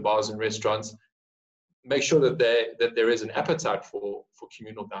into the bars and restaurants, make sure that there is an appetite for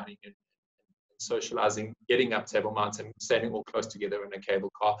communal dining and socializing, getting up Table Mountain, standing all close together in a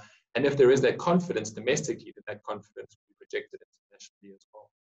cable car. And if there is that confidence domestically, then that confidence will be projected internationally as well.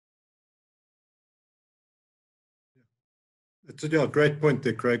 It's a great point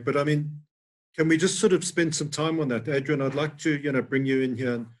there, Craig. But I mean, can we just sort of spend some time on that? Adrian, I'd like to, bring you in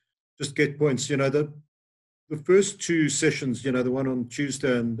here and just get points. The first two sessions, the one on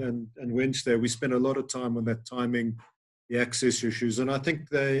Tuesday and Wednesday, we spent a lot of time on that timing, the access issues. And I think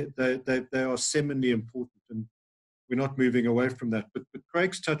they are seminally important, and we're not moving away from that. But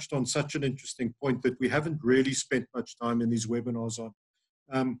Craig's touched on such an interesting point that we haven't really spent much time in these webinars on.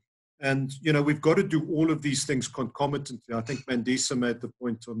 And, we've got to do all of these things concomitantly. I think Mandisa made the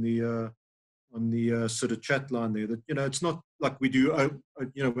point on the sort of chat line there that, it's not like we do,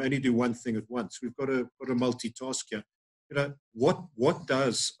 we only do one thing at once. We've got to multitask here. What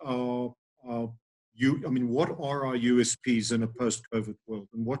does what are our USPs in a post-COVID world?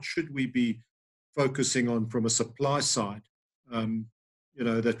 And what should we be focusing on from a supply side,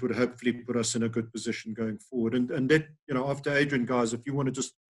 that would hopefully put us in a good position going forward? And that, after Adrian, guys, if you want to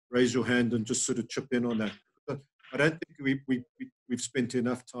just raise your hand and just sort of chip in on that. But I don't think we we've spent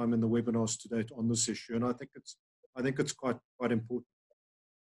enough time in the webinars to date on this issue, and I think it's quite important.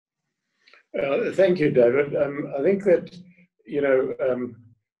 Thank you, David. I think that, you know,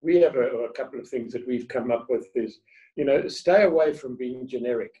 we have a couple of things that we've come up with is, you know, stay away from being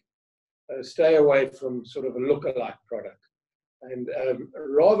generic. Stay away from sort of a look-alike product, and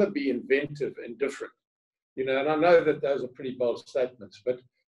rather be inventive and different. You know, and I know that those are pretty bold statements, but,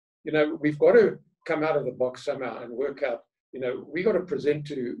 you know, we've got to come out of the box somehow and work out, you know, we've got to present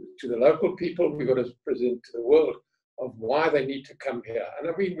to the local people, we've got to present to the world of why they need to come here. And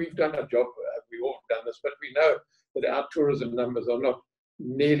I mean, we've done our job, we've all done this, but we know that our tourism numbers are not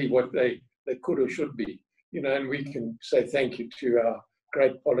nearly what they could or should be. You know, and we can say thank you to our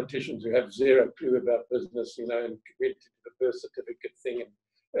great politicians who have zero clue about business, you know, and went to the birth certificate thing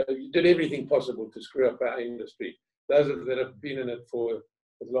and you did everything possible to screw up our industry. Those that have been in it for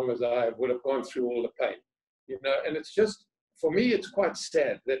as long as I have would have gone through all the pain, you know. And it's just, for me, it's quite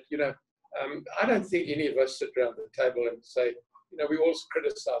sad that, you know, I don't think any of us sit around the table and say, you know, we all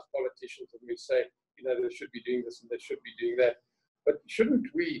criticize politicians and we say, you know, they should be doing this and they should be doing that. But shouldn't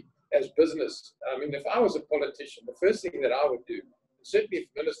we, as business, I mean, if I was a politician, the first thing that I would do, certainly if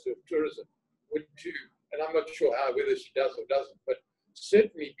Minister of Tourism would do, and I'm not sure how, whether she does or doesn't, but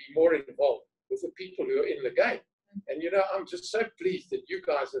certainly be more involved with the people who are in the game. And, you know, I'm just so pleased that you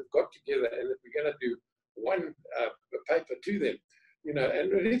guys have got together and that we're going to do one paper to them, you know,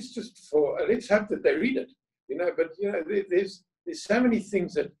 and let's hope that they read it, you know. But, you know, there's so many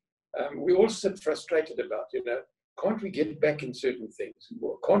things that we all sit frustrated about, you know. Can't we get back in certain things?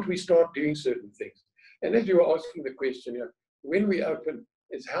 Can't we start doing certain things? And as you were asking the question, you know, when we open,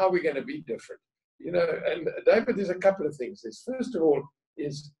 is how we're going to be different, you know. And David, there's a couple of things. There's, first of all,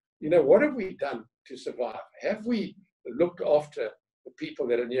 is, you know, what have we done to survive? Have we looked after the people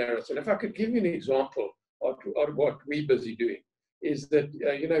that are near us? And if I could give you an example of what we're busy doing, is that,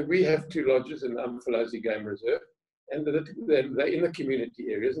 you know, we have 2 lodges in the Umfolozi Game Reserve, and they're in the community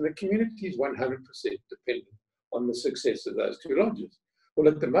areas, and the community is 100% dependent on the success of those 2 lodges. Well,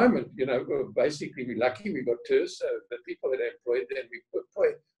 at the moment, you know, basically we're lucky. We've got tourists, so the people that are employed there, and we've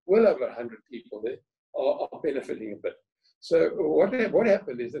employed well over 100 people there, are benefiting a bit. So what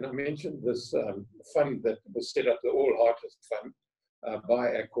happened is, and I mentioned this fund that was set up, the All Heartist Fund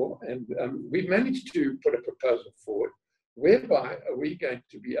by Accor, and we've managed to put a proposal forward whereby we're going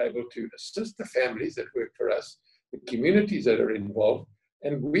to be able to assist the families that work for us, the communities that are involved,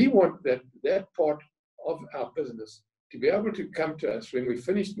 and we want that part of our business to be able to come to us when we've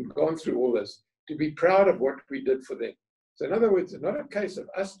finished and gone through all this, to be proud of what we did for them. So in other words, it's not a case of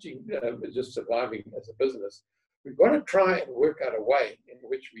us just surviving as a business. We've got to try and work out a way in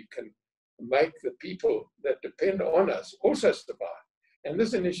which we can make the people that depend on us also survive. And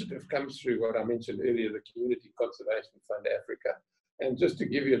this initiative comes through what I mentioned earlier, the Community Conservation Fund Africa. And just to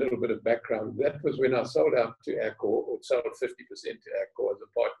give you a little bit of background, that was when I sold out to Accor, or sold 50% to Accor as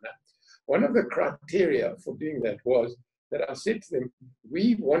a partner. One of the criteria for doing that was that I said to them,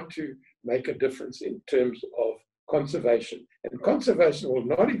 we want to make a difference in terms of conservation. And conservation will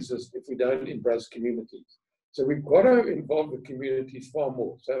not exist if we don't embrace communities. So we've got to involve the communities far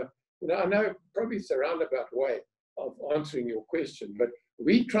more. So, you know, I know probably it's a roundabout way of answering your question, but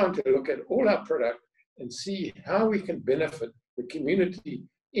we're trying to look at all our product and see how we can benefit the community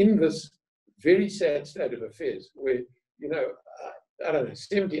in this very sad state of affairs where, you know, I don't know,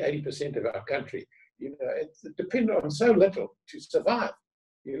 70–80% of our country, you know, it's dependent on so little to survive,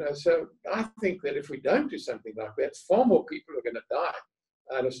 you know. So I think that if we don't do something like that, far more people are going to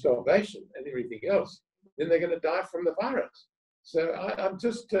die out of starvation and everything else than they're going to die from the virus. So I'm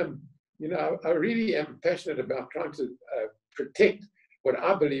just, you know, I really am passionate about trying to protect what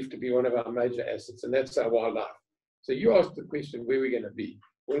I believe to be one of our major assets, and that's our wildlife. So you asked the question, where are we going to be?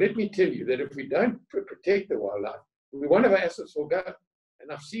 Well, let me tell you that if we don't protect the wildlife, one of our assets will go.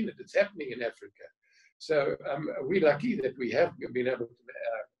 And I've seen it, it's happening in Africa. So we're lucky that we have been able to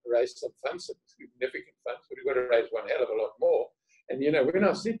raise some funds, some significant funds, but we've got to raise one hell of a lot more. And, you know, when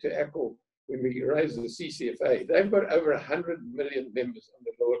I said to Accor, when we raised the CCFA, they've got over 100 million members on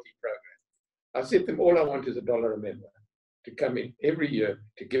the loyalty program. I said to them, all I want is $1 a member to come in every year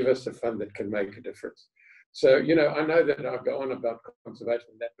to give us a fund that can make a difference. So, you know, I know that I'll go on about conservation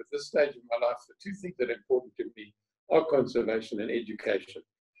and that, but this stage of my life, the 2 things that are important to me are conservation and education.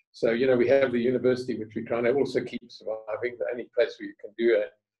 So, you know, we have the university, which we're trying to also keep surviving, the only place where you can do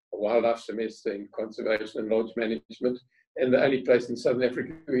a wildlife semester in conservation and lodge management, and the only place in Southern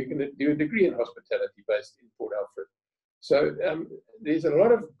Africa where you can do a degree in hospitality based in Port Alfred. So there's a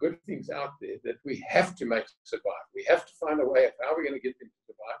lot of good things out there that we have to make survive. We have to find a way of how we're going to get them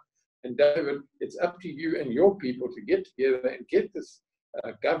to survive. And David, it's up to you and your people to get together and get this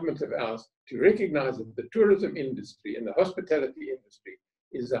government of ours to recognize that the tourism industry and the hospitality industry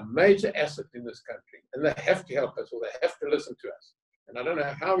is a major asset in this country. And they have to help us, or they have to listen to us. And I don't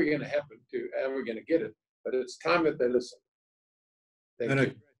know how we're going to get it, but it's time that they listen.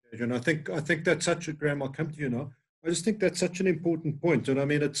 Thank you. And I think that's such a, Graham, I'll come to you now. I just think that's such an important point. And I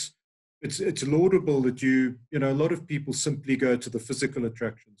mean, it's laudable that a lot of people simply go to the physical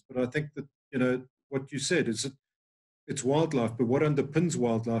attractions. But I think that, what you said is that it's wildlife, but what underpins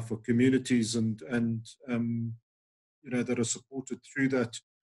wildlife are communities and that are supported through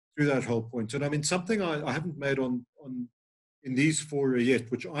that whole point. And I mean, something I haven't made on in these fora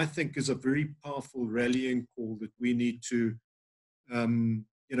yet, which I think is a very powerful rallying call that we need to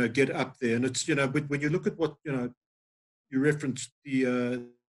get up there. And it's, but when you look at what, you referenced the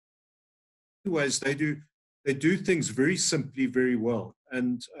ways they do things very simply, very well.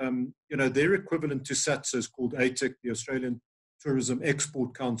 And, their equivalent to SATSA is called ATEC, the Australian Tourism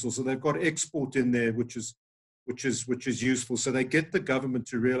Export Council. So they've got export in there, which is useful. So they get the government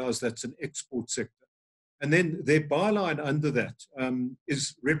to realize that's an export sector. And then their byline under that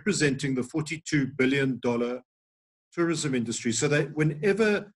is representing the $42 billion tourism industry. So that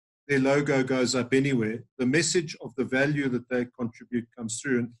whenever their logo goes up anywhere, the message of the value that they contribute comes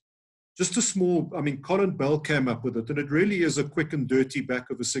through. And just a small, Colin Bell came up with it, and it really is a quick and dirty back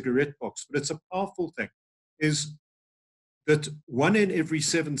of a cigarette box, but it's a powerful thing, is that 1 in every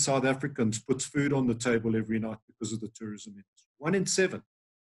 7 South Africans puts food on the table every night because of the tourism industry. 1 in 7.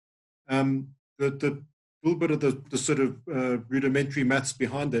 The little bit of the sort of rudimentary maths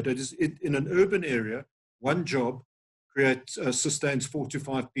behind that, in an urban area, one job sustains 4 to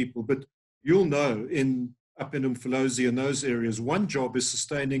 5 people. But you'll know up in Umfolozi and those areas, one job is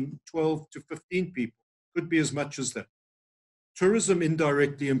sustaining 12 to 15 people. Could be as much as that. Tourism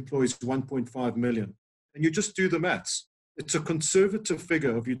indirectly employs 1.5 million. And you just do the maths. It's a conservative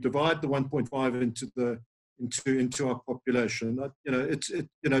figure. If you divide the 1.5 into our population,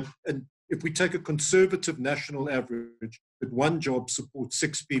 and if we take a conservative national average, that one job supports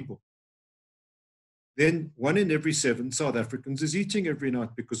 6 people, then 1 in every 7 South Africans is eating every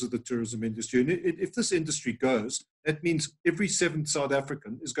night because of the tourism industry. And if this industry goes, that means every 7th South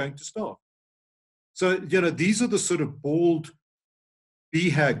African is going to starve. So, these are the sort of bald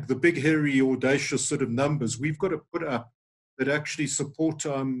BHAG, the big, hairy, audacious sort of numbers we've got to put up that actually support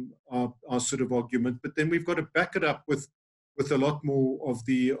our sort of argument. But then we've got to back it up with a lot more of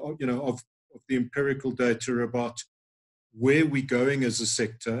the, of the empirical data about where we're going as a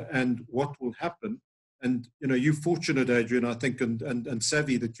sector and what will happen. And, you're fortunate, Adrian, I think, and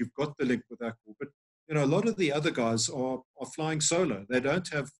savvy that you've got the link with ACOR. But, a lot of the other guys are flying solo. They don't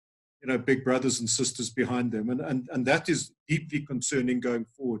have, big brothers and sisters behind them. And that is deeply concerning going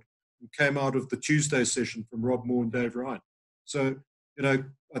forward. It came out of the Tuesday session from Rob Moore and Dave Ryan. So, I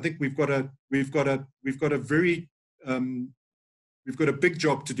think we've got a big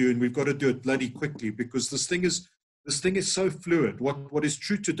job to do, and we've got to do it bloody quickly, because this thing is so fluid. What is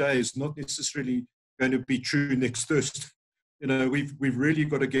true today is not necessarily going to be true next Thursday. We've really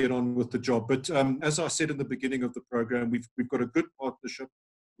got to get on with the job. But as I said in the beginning of the program, we've got a good partnership,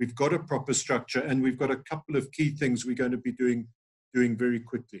 we've got a proper structure, and we've got a couple of key things we're going to be doing very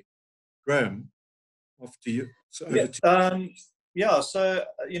quickly. Graham, off to you. So over to you. So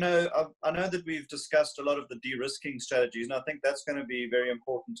I know that we've discussed a lot of the de-risking strategies, and I think that's going to be very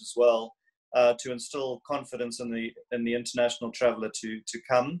important as well, to instill confidence in the international traveller to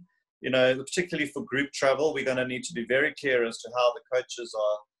come. Particularly for group travel, we're going to need to be very clear as to how the coaches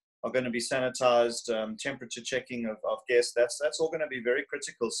are going to be sanitized, temperature checking of guests. That's all going to be very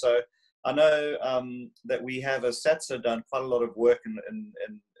critical. So I know that we have as SATSA done quite a lot of work in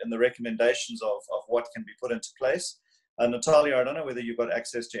the recommendations of what can be put into place. Natalia, I don't know whether you've got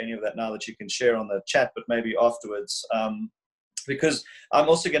access to any of that now that you can share on the chat, but maybe afterwards, because I'm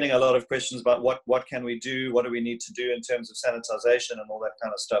also getting a lot of questions about what can we do, what do we need to do in terms of sanitization and all that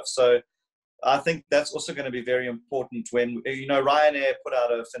kind of stuff. So I think that's also going to be very important when, Ryanair put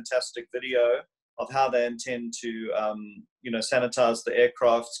out a fantastic video of how they intend to, sanitize the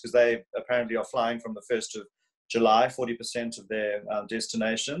aircrafts, because they apparently are flying from the 1st of July, 40% of their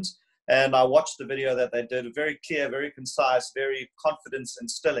destinations. And I watched the video that they did, very clear, very concise, very confidence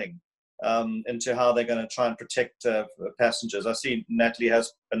instilling into how they're going to try and protect passengers. I see Natalia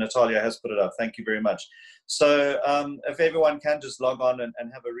has put it up. Thank you very much. So if everyone can just log on and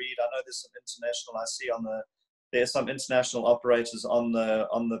have a read. I know there's some international. I see there's some international operators on the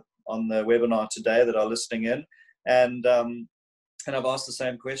webinar today that are listening in, and I've asked the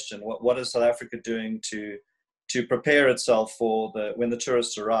same question. What is South Africa doing to to prepare itself for when the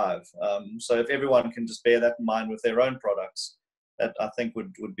tourists arrive. So if everyone can just bear that in mind with their own products, that I think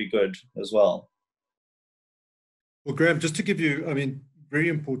would be good as well. Well, Graham, just to give you, I mean, very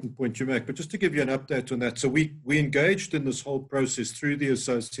important point you make, but just to give you an update on that. So we engaged in this whole process through the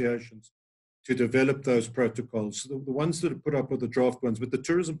associations to develop those protocols. The ones that are put up are the draft ones, but the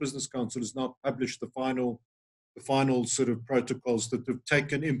Tourism Business Council has now published the final sort of protocols that have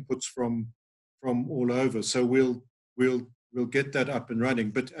taken inputs from all over. So we'll get that up and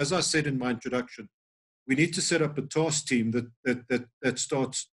running. But as I said in my introduction, we need to set up a task team that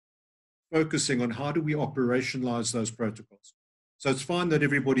starts focusing on how do we operationalize those protocols. So it's fine that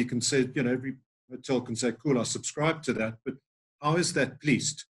everybody can say, every hotel can say, cool, I subscribe to that, but how is that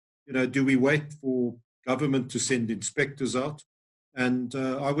policed? Do we wait for government to send inspectors out? And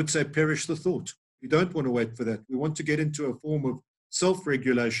I would say perish the thought. We don't want to wait for that. We want to get into a form of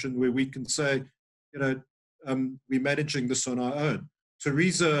self-regulation where we can say, we're managing this on our own.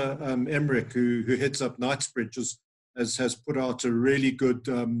 Teresa Emmerich, who heads up Knightsbridge, has put out a really good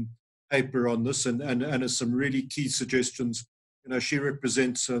paper on this and has some really key suggestions. She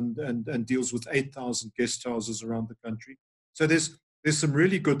represents and deals with 8,000 guest houses around the country. So there's some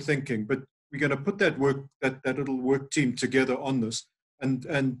really good thinking, but we're going to put that little work team together on this.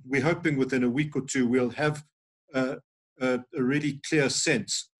 And we're hoping within a week or two, we'll have a really clear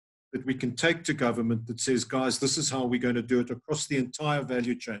sense that we can take to government that says, guys, this is how we're going to do it across the entire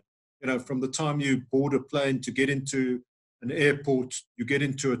value chain. From the time you board a plane to get into an airport, you get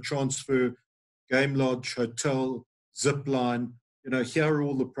into a transfer, game lodge, hotel, zip line, here are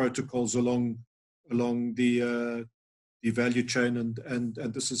all the protocols along the value chain, and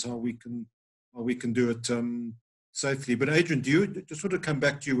this is how we can do it safely. But Adrian, do you just want to come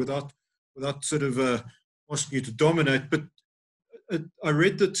back to you without sort of asking you to dominate? But I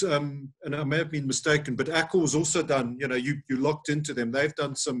read that, and I may have been mistaken, but Accor also done. You locked into them. They've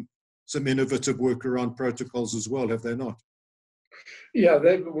done some innovative work around protocols as well, have they not? Yeah,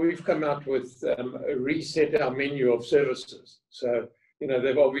 we've come out with reset our menu of services. So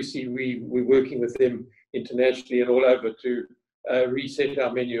they've obviously we're working with them internationally and all over to reset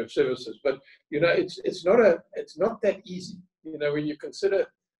our menu of services. But it's not that easy. When you consider,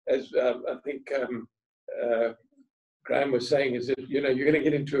 as I think Graham was saying, is that you're going to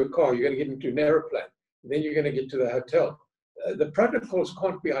get into a car, you're going to get into an aeroplane, then you're going to get to the hotel. The protocols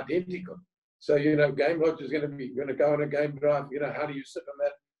can't be identical. So game lodge is going to go on a game drive. How do you sit on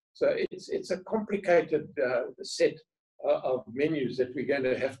that? So it's a complicated set of menus that we're going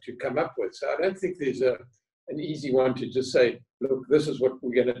to have to come up with. So I don't think there's an easy one to just say, look, this is what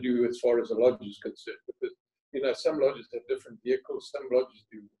we're going to do as far as the lodge is concerned. Because some lodges have different vehicles, some lodges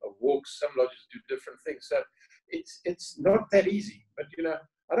do walks, some lodges do different things. So it's not that easy. But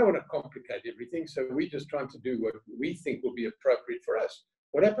I don't want to complicate everything. So we're just trying to do what we think will be appropriate for us.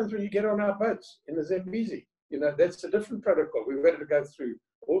 What happens when you get on our boats in the Zambezi? That's a different protocol. We've got to go through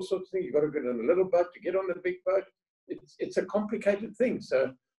all sorts of things. You've got to get on a little boat to get on the big boat. It's a complicated thing.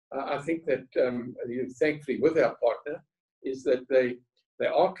 So I think that thankfully with our partner is that they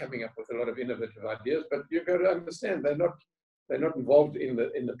are coming up with a lot of innovative ideas, but you've got to understand they're not involved in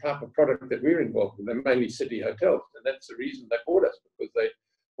the type of product that we're involved in. They're mainly city hotels, and that's the reason they bought us, because they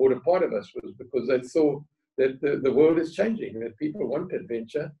bought a part of us was because they thought that the world is changing, that people want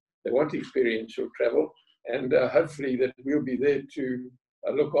adventure, they want experiential travel, and hopefully that we'll be there to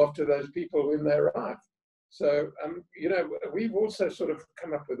look after those people when they arrive. So, we've also sort of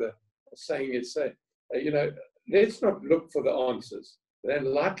come up with a saying is say, let's not look for the answers. They're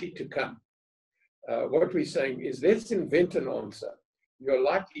likely to come. What we're saying is let's invent an answer. You're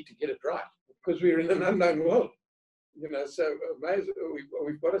likely to get it right because we're in an unknown world. So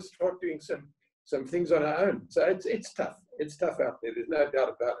we've got to start doing some things on our own. So it's tough. It's tough out there. There's no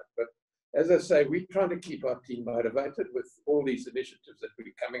doubt about it. But as I say, we're trying to keep our team motivated with all these initiatives that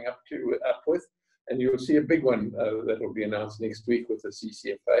we're coming up with. And you'll see a big one that will be announced next week with the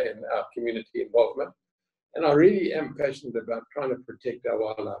CCFA and our community involvement. And I really am passionate about trying to protect our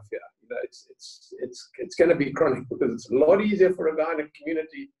wildlife here. It's going to be chronic because it's a lot easier for a guy in a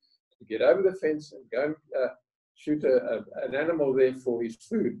community to get over the fence and go and shoot an animal there for his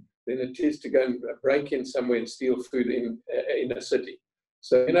food than it is to go and break in somewhere and steal food in a city.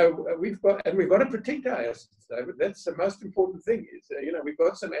 So we've got to protect our assets, David. That's the most important thing. Is we've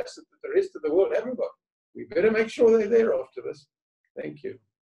got some assets that the rest of the world haven't got. We better make sure they're there after this. Thank you,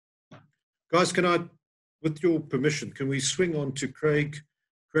 guys. Can I, with your permission, can we swing on to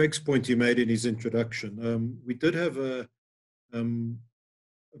Craig's point he made in his introduction? We did have a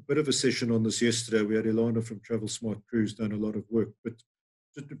bit of a session on this yesterday. We had Ilana from Travel Smart Cruise done a lot of work, but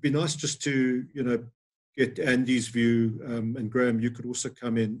it'd be nice just to get Andy's view, and Graham, you could also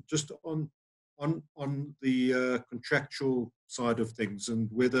come in just on the contractual side of things, and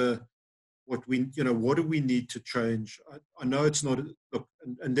whether what do we need to change. I know it's not, look,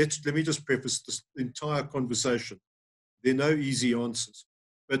 and let me just preface this entire conversation. There are no easy answers,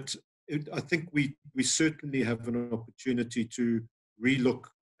 but I think we certainly have an opportunity to relook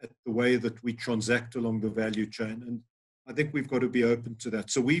at the way that we transact along the value chain, and I think we've got to be open to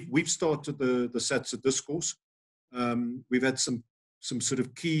that. So we've started the SATSA discourse. We've had some sort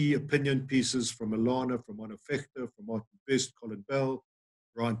of key opinion pieces from Alana, from Anna Fechter, from Martin Best, Colin Bell,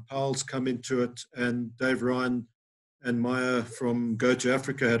 Ryan Powell's come into it, and Dave Ryan and Maya from Go to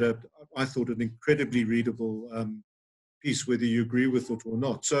Africa had I thought, an incredibly readable piece, whether you agree with it or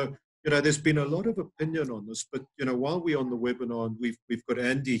not. So, there's been a lot of opinion on this, but, while we're on the webinar and we've got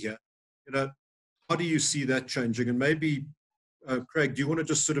Andy here, how do you see that changing? And maybe, Craig, do you want to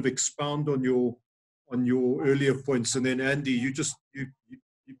just sort of expound on your earlier points, and then Andy, you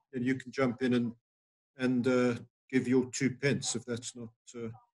can jump in and give your 2 pence, if that's not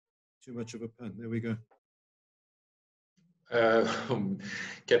too much of a pun. There we go.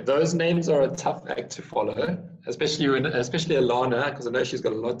 Okay, those names are a tough act to follow, especially Alana, because I know she's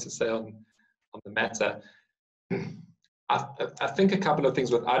got a lot to say on the matter. I think a couple of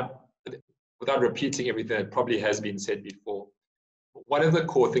things without repeating everything that probably has been said before. One of the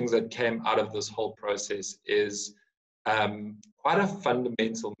core things that came out of this whole process is quite a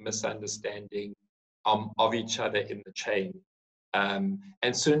fundamental misunderstanding of each other in the chain,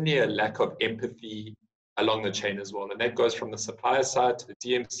 and certainly a lack of empathy along the chain as well. And that goes from the supplier side to the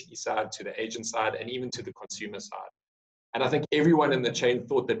DMC side to the agent side and even to the consumer side. And I think everyone in the chain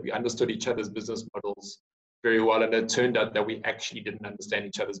thought that we understood each other's business models very well, and it turned out that we actually didn't understand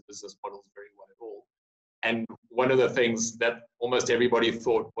each other's business models very well at all. And one of the things that almost everybody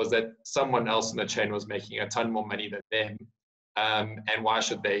thought was that someone else in the chain was making a ton more money than them, and why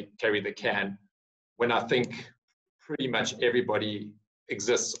should they carry the can, when I think pretty much everybody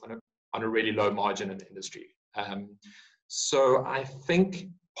exists on a really low margin in the industry. So I think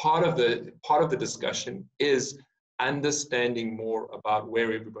part of the discussion is understanding more about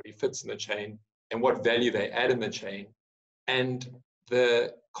where everybody fits in the chain and what value they add in the chain, and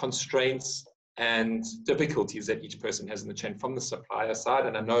the constraints and difficulties that each person has in the chain from the supplier side.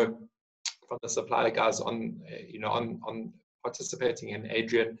 And I know from the supplier guys on participating in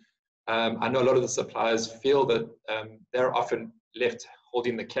Adrian, I know a lot of the suppliers feel that they're often left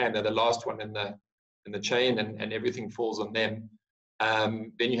holding the can. They're the last one in the chain, and everything falls on them.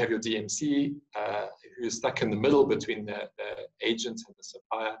 Then you have your DMC, who's stuck in the middle between the agent and the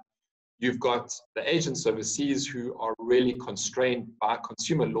supplier. You've got the agents overseas who are really constrained by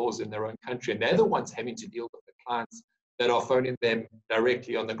consumer laws in their own country, and they're the ones having to deal with the clients that are phoning them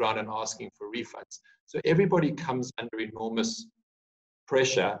directly on the ground and asking for refunds. So everybody comes under enormous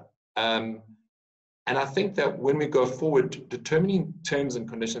pressure. And I think that when we go forward, determining terms and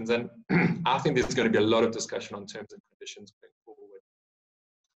conditions, and I think there's going to be a lot of discussion on terms and conditions going forward,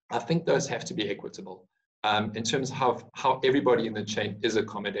 I think those have to be equitable in terms of how everybody in the chain is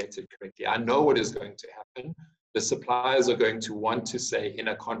accommodated correctly. I know what is going to happen. The suppliers are going to want to say in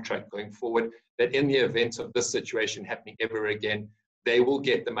a contract going forward that in the event of this situation happening ever again, they will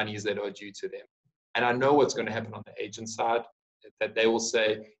get the monies that are due to them. And I know what's going to happen on the agent side, that they will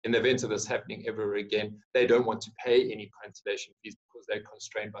say, in the event of this happening ever again, they don't want to pay any cancellation fees because they're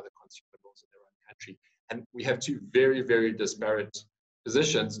constrained by the consumer laws in their own country. And we have two very, very disparate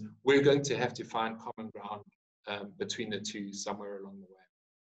positions. We're going to have to find common ground between the two somewhere along the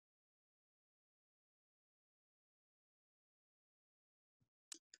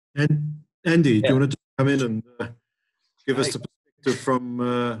way. And Andy, do you want to come in and give us the perspective from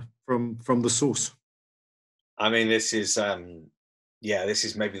the source? I mean, this is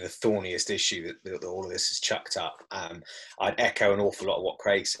maybe the thorniest issue that all of this has chucked up. I'd echo an awful lot of what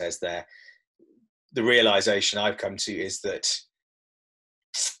Craig says there. The realization I've come to is that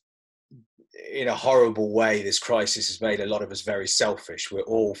in a horrible way, this crisis has made a lot of us very selfish. We're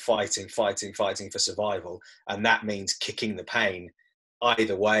all fighting for survival. And that means kicking the pain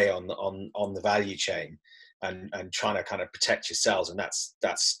either way on the value chain and trying to kind of protect yourselves. And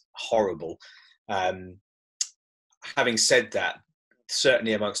that's horrible. Having said that,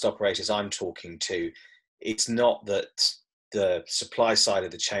 certainly amongst operators I'm talking to, it's not that the supply side of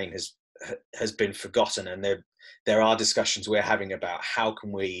the chain has been forgotten, and there are discussions we're having about how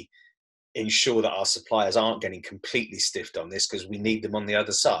can we ensure that our suppliers aren't getting completely stiffed on this, because we need them on the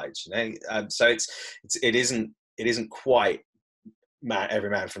other side, so it isn't quite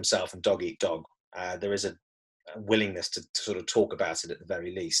every man for himself and dog eat dog. There is a willingness to sort of talk about it at the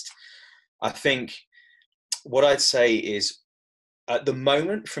very least. I think what I'd say is, at the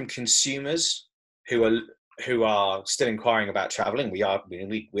moment, from consumers who are still inquiring about traveling, we are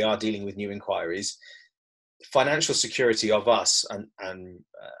dealing with new inquiries. Financial security of us and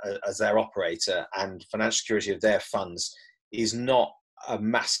as their operator, and financial security of their funds is not a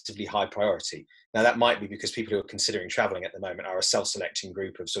massively high priority. Now, that might be because people who are considering traveling at the moment are a self-selecting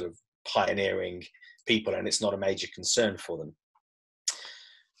group of sort of pioneering people, and it's not a major concern for them.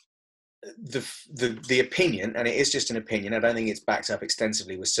 The opinion, and it is just an opinion, I don't think it's backed up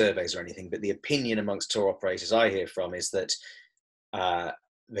extensively with surveys or anything, but the opinion amongst tour operators I hear from is that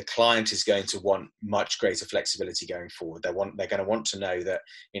the client is going to want much greater flexibility going forward. They're going to want to know that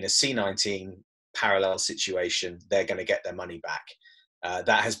in a C19 parallel situation, they're going to get their money back.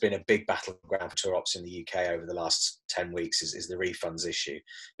 That has been a big battleground for tour ops in the UK over the last 10 weeks is the refunds issue.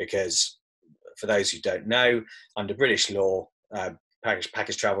 Because for those who don't know, under British law,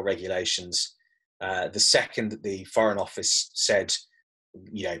 package travel regulations, the second that the Foreign Office said,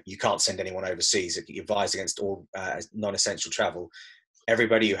 you can't send anyone overseas, it advised against all non-essential travel,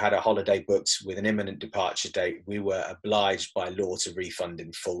 everybody who had a holiday booked with an imminent departure date, we were obliged by law to refund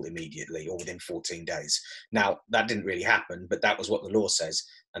in full immediately or within 14 days. Now, that didn't really happen, but that was what the law says.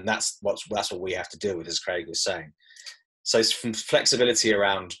 And that's what we have to deal with, as Craig was saying. So from flexibility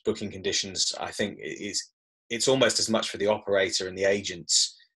around booking conditions, I think it's almost as much for the operator and the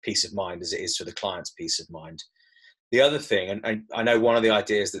agent's peace of mind as it is for the client's peace of mind. The other thing, and I know one of the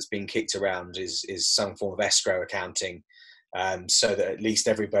ideas that's been kicked around is some form of escrow accounting, so that at least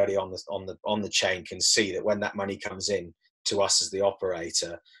everybody on the chain can see that when that money comes in to us as the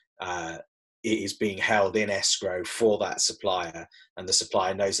operator, it is being held in escrow for that supplier, and the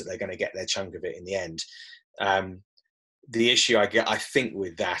supplier knows that they're going to get their chunk of it in the end. The issue I think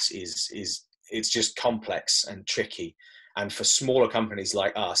with that is it's just complex and tricky. And for smaller companies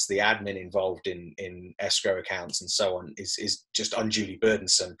like us, the admin involved in escrow accounts and so on is just unduly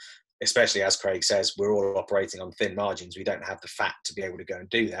burdensome, especially as Craig says, we're all operating on thin margins. We don't have the fat to be able to go and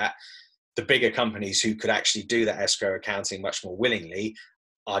do that. The bigger companies who could actually do that escrow accounting much more willingly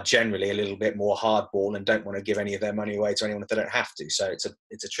are generally a little bit more hardball and don't want to give any of their money away to anyone if they don't have to. So it's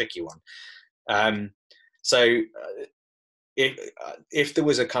a tricky one. If there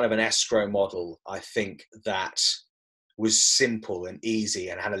was a kind of an escrow model, I think that was simple and easy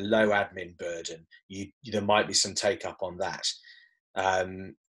and had a low admin burden, there might be some take up on that.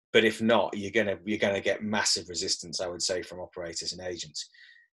 But if not, you're gonna get massive resistance, I would say, from operators and agents.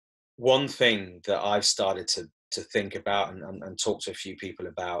 One thing that I've started to think about and talk to a few people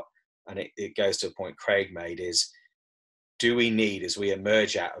about, and it goes to a point Craig made, is do we need, as we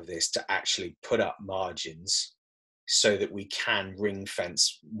emerge out of this, to actually put up margins so that we can ring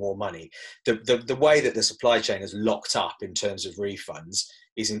fence more money? The way that the supply chain is locked up in terms of refunds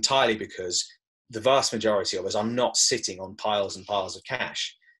is entirely because the vast majority of us are not sitting on piles and piles of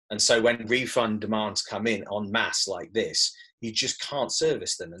cash. And so when refund demands come in en masse like this, you just can't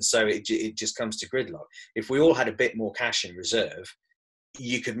service them. And so it just comes to gridlock. If we all had a bit more cash in reserve,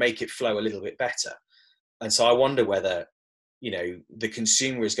 you could make it flow a little bit better. And so I wonder whether, the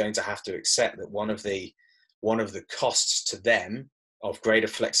consumer is going to have to accept that one of the costs to them of greater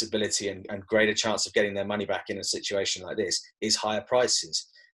flexibility and greater chance of getting their money back in a situation like this is higher prices.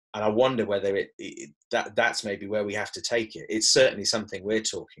 And I wonder whether that's maybe where we have to take it. It's certainly something we're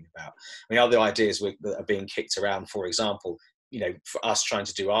talking about. I mean, other ideas that are being kicked around, for example, for us trying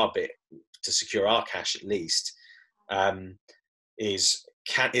to do our bit to secure our cash at least, is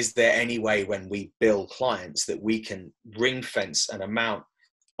there any way when we bill clients that we can ring fence an amount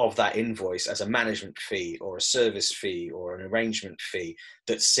of that invoice as a management fee or a service fee or an arrangement fee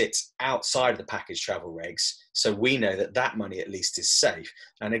that sits outside the package travel regs, so we know that money at least is safe?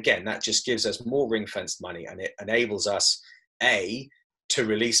 And again, that just gives us more ring-fenced money, and it enables us, A, to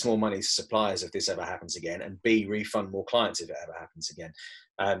release more money to suppliers if this ever happens again, and B, refund more clients if it ever happens again.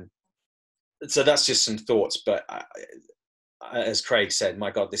 So that's just some thoughts, but as Craig said,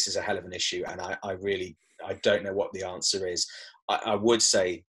 my God, this is a hell of an issue, and I don't know what the answer is. I would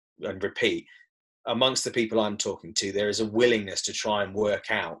say and repeat, amongst the people I'm talking to, there is a willingness to try and work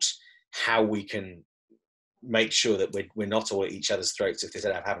out how we can make sure that we're not all at each other's throats if this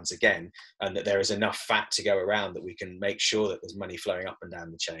ever happens again, and that there is enough fat to go around that we can make sure that there's money flowing up and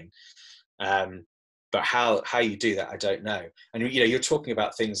down the chain. But how you do that, I don't know. And you're talking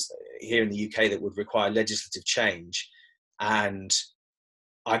about things here in the UK that would require legislative change, and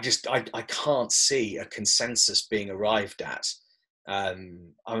I can't see a consensus being arrived at.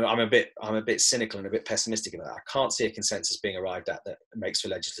 I'm a bit cynical and a bit pessimistic about that. I can't see a consensus being arrived at that makes for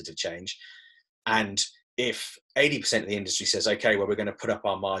legislative change. And if 80% of the industry says, okay, well, we're going to put up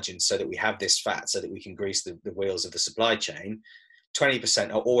our margins so that we have this fat so that we can grease the wheels of the supply chain, 20%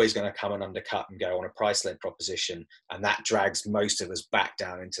 are always going to come and undercut and go on a price-led proposition, and that drags most of us back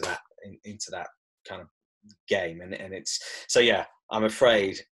down into that kind of game. And it's so, yeah, I'm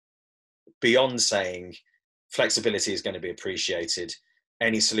afraid beyond saying flexibility is going to be appreciated,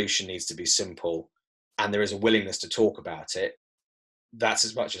 any solution needs to be simple, and there is a willingness to talk about it. That's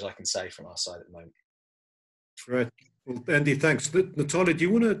as much as I can say from our side at the moment. Right. Well, Andy, thanks. Natalia, do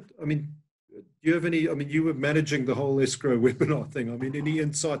you want to, do you have any, you were managing the whole escrow webinar thing. Any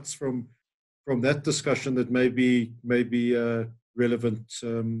insights from that discussion that may be relevant?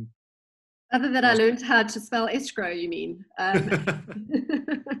 Other than I learned how to spell escrow, you mean?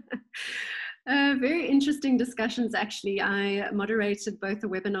 Very interesting discussions, actually. I moderated both a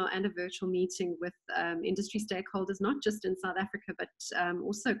webinar and a virtual meeting with industry stakeholders, not just in South Africa, but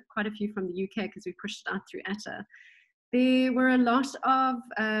also quite a few from the UK, because we pushed it out through ATA. There were a lot of,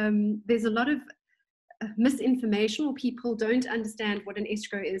 there's a lot of misinformation, or people don't understand what an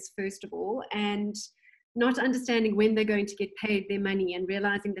escrow is, first of all, and not understanding when they're going to get paid their money, and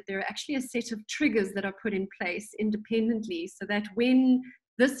realizing that there are actually a set of triggers that are put in place independently, so that when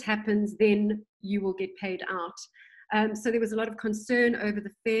this happens, then you will get paid out. So there was a lot of concern over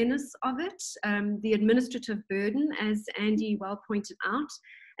the fairness of it, the administrative burden, as Andy well pointed out,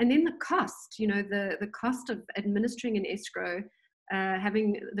 and then the cost, the cost of administering an escrow,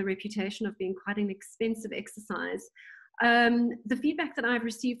 having the reputation of being quite an expensive exercise. The feedback that I've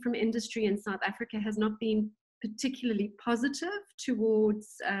received from industry in South Africa has not been particularly positive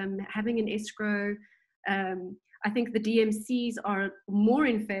towards having an escrow. I think the DMCs are more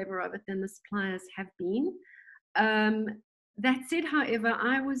in favor of it than the suppliers have been. That said, however,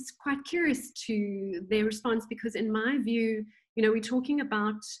 I was quite curious to their response, because in my view, we're talking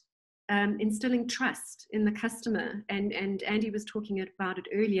about instilling trust in the customer, and Andy was talking about it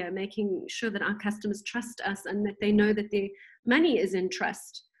earlier, making sure that our customers trust us and that they know that their money is in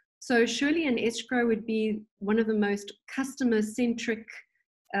trust. So surely an escrow would be one of the most customer-centric,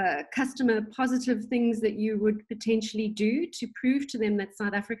 customer positive things that you would potentially do to prove to them that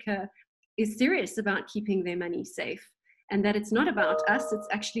South Africa is serious about keeping their money safe, and that it's not about us, it's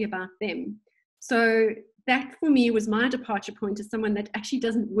actually about them. So that for me was my departure point as someone that actually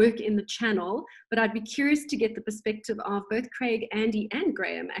doesn't work in the channel, but I'd be curious to get the perspective of both Craig, Andy, and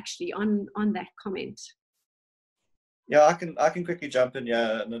Graham actually on that comment. Yeah, I can quickly jump in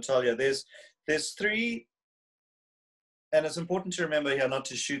here, Natalia. There's three, and it's important to remember here not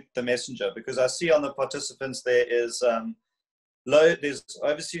to shoot the messenger, because I see on the participants there is there's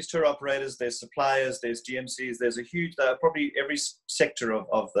overseas tour operators, there's suppliers, there's GMCs, there's a huge, probably every sector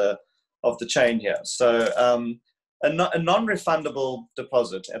of the chain here. So a non-refundable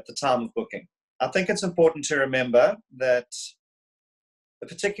deposit at the time of booking. I think it's important to remember that,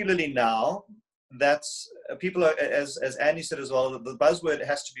 particularly now, that people are, as Andy said as well, the buzzword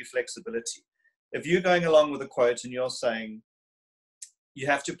has to be flexibility. If you're going along with a quote and you're saying you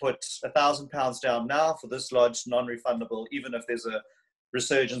have to put £1,000 down now for this lodge, non-refundable, even if there's a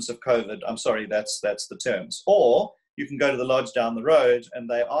resurgence of COVID, I'm sorry, that's the terms. Or you can go to the lodge down the road and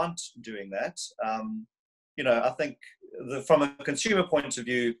they aren't doing that. I think from a consumer point of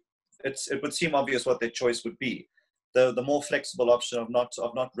view, it would seem obvious what their choice would be. The more flexible option of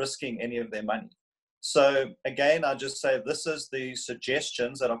not risking any of their money. So again, I just say this is the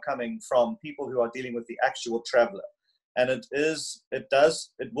suggestions that are coming from people who are dealing with the actual traveler. And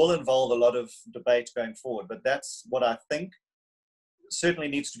it will involve a lot of debate going forward, but that's what I think certainly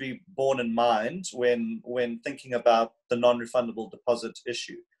needs to be borne in mind when thinking about the non-refundable deposit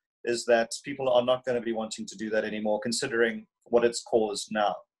issue, is that people are not going to be wanting to do that anymore, considering what it's caused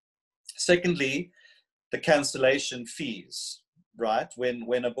now. Secondly, the cancellation fees, right?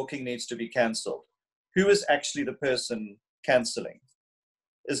 When a booking needs to be cancelled, who is actually the person cancelling?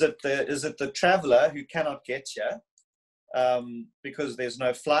 Is it the traveler who cannot get here because there's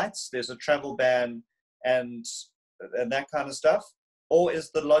no flights, there's a travel ban, and that kind of stuff? Or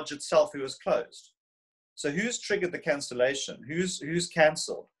is the lodge itself who is closed? So who's triggered the cancellation? Who's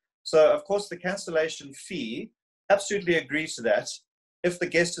cancelled? So of course the cancellation fee, absolutely agree to that if the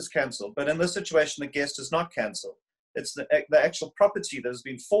guest is cancelled. But in this situation, the guest is not cancelled. It's the actual property that has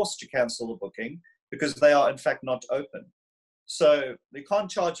been forced to cancel the booking because they are in fact not open. So they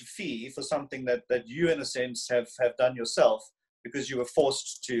can't charge a fee for something that you in a sense have done yourself because you were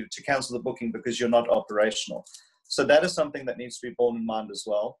forced to cancel the booking because you're not operational. So that is something that needs to be borne in mind as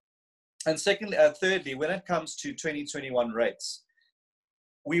well. And thirdly, when it comes to 2021 rates,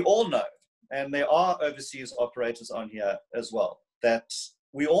 we all know, and there are overseas operators on here as well, that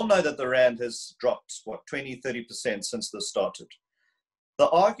we all know that the rand has dropped, what, 20, 30% since this started. The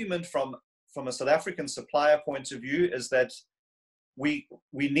argument from a South African supplier point of view is that we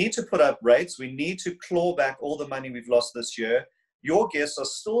need to put up rates. We need to claw back all the money we've lost this year. Your guests are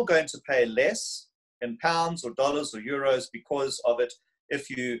still going to pay less in pounds or dollars or euros because of it if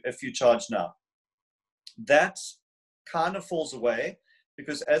you charge now. That kind of falls away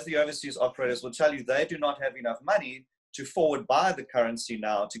because, as the overseas operators will tell you, they do not have enough money to forward buy the currency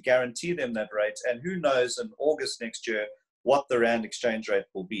now to guarantee them that rate. And who knows in August next year what the rand exchange rate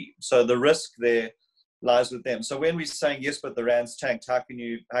will be. So the risk there lies with them. So when we're saying, yes, but the rand's tanked, how can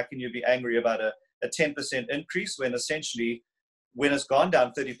you be angry about a 10% increase when essentially when it's gone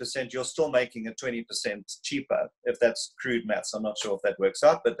down 30%, you're still making it 20% cheaper, if that's crude maths. I'm not sure if that works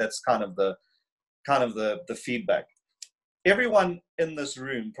out, but that's kind of the feedback. Everyone in this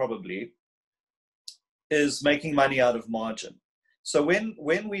room probably is making money out of margin. So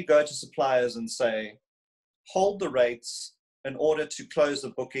when we go to suppliers and say, hold the rates in order to close the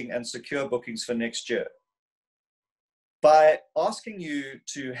booking and secure bookings for next year, by asking you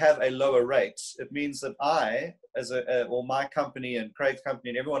to have a lower rate, it means that I, or my company and Craig's company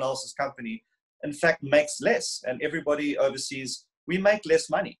and everyone else's company, in fact, makes less. And everybody overseas, we make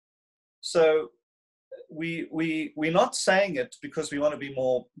less money. So we're not saying it because we want to be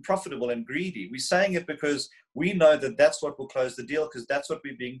more profitable and greedy. We're saying it because we know that that's what will close the deal, because that's what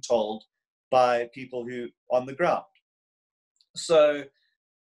we're being told by people who on the ground. So,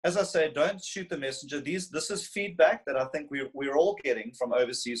 as I say, don't shoot the messenger. This is feedback that I think we're all getting from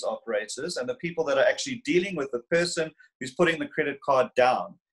overseas operators and the people that are actually dealing with the person who's putting the credit card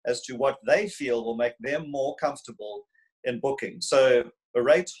down as to what they feel will make them more comfortable in booking. So a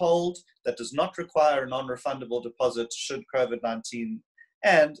rate hold that does not require a non-refundable deposit should COVID-19.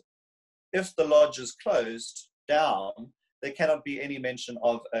 And if the lodge is closed down, there cannot be any mention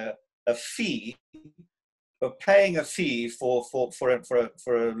of a fee, of paying a fee for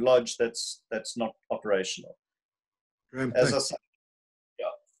a lodge that's not operational. Graham, as I said,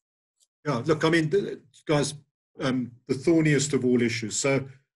 yeah. Look, I mean, guys, the thorniest of all issues. So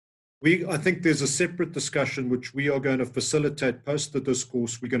I think there's a separate discussion which we are going to facilitate post the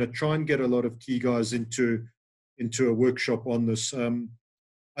discourse. We're going to try and get a lot of key guys into a workshop on this.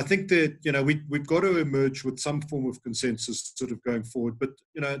 I think that, we've got to emerge with some form of consensus sort of going forward. But,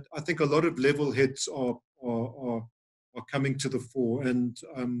 I think a lot of level heads are coming to the fore, and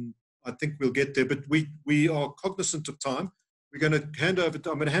I think we'll get there. But we are cognizant of time. I'm going to hand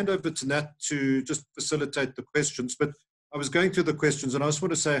over to Nat to just facilitate the questions. But I was going through the questions, and I just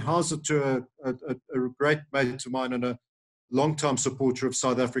want to say how's it to a great mate of mine and a long-time supporter of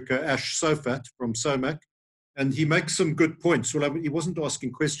South Africa, Ash Sofat from SOMAC. And he makes some good points. Well, he wasn't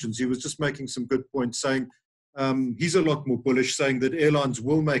asking questions. He was just making some good points, saying he's a lot more bullish, saying that airlines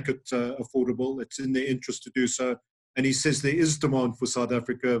will make it affordable. It's in their interest to do so. And he says there is demand for South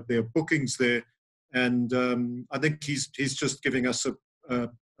Africa. There are bookings there. And I think he's just giving us a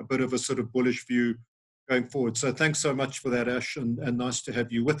bit of a sort of bullish view going forward. So thanks so much for that, Ash, and nice to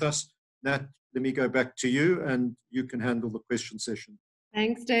have you with us. Nat, let me go back to you, and you can handle the question session.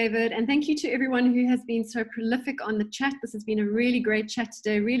 Thanks, David. And thank you to everyone who has been so prolific on the chat. This has been a really great chat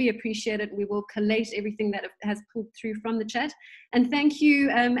today. Really appreciate it. We will collate everything that has pulled through from the chat. And thank you,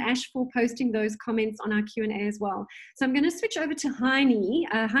 Ash, for posting those comments on our Q&A as well. So I'm going to switch over to Heine.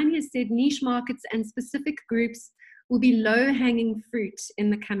 Heine has said niche markets and specific groups will be low-hanging fruit in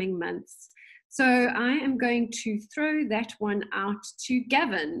the coming months. So I am going to throw that one out to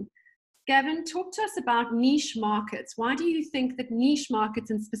Gavin. Gavin, talk to us about niche markets. Why do you think that niche markets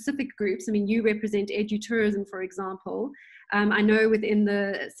and specific groups, I mean, you represent edutourism, for example. I know within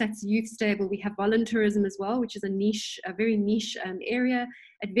the SATSA Youth Stable, we have voluntourism as well, which is a very niche area,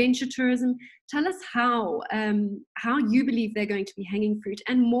 adventure tourism. Tell us how you believe they're going to be hanging fruit,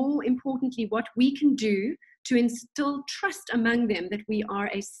 and more importantly, what we can do to instill trust among them that we are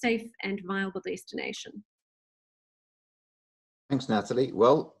a safe and viable destination. Thanks, Natalie.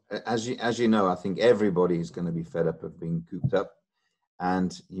 Well, as you know, I think everybody is going to be fed up of being cooped up.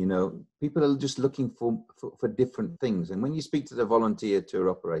 And, people are just looking for different things. And when you speak to the volunteer tour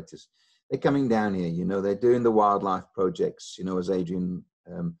operators, they're coming down here, they're doing the wildlife projects, as Adrian,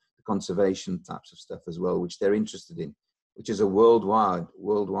 the conservation types of stuff as well, which they're interested in, which is a worldwide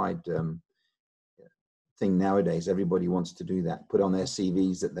thing nowadays. Everybody wants to do that, put on their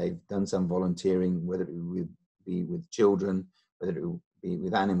CVs that they've done some volunteering, whether it be with children, whether it will be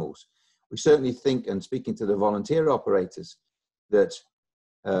with animals. We certainly think, and speaking to the volunteer operators, that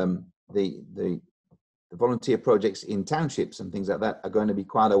the the volunteer projects in townships and things like that are going to be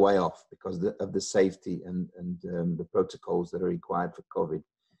quite a way off because of the safety and the protocols that are required for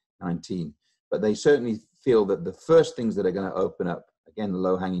COVID-19. But they certainly feel that the first things that are going to open up, again, the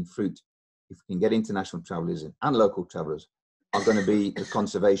low-hanging fruit, if we can get international travelers in and local travelers, are going to be the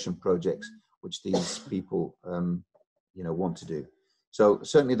conservation projects, which these people, want to do. So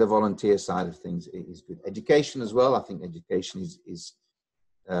certainly the volunteer side of things is good. Education as well. I think education is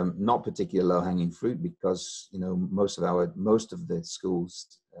not particularly low-hanging fruit because most of the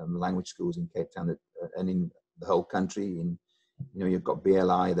schools, language schools in Cape Town and in the whole country, you've got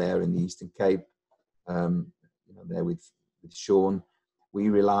BLI there in the Eastern Cape, there with Sean. We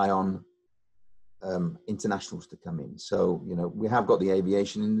rely on internationals to come in. So we have got the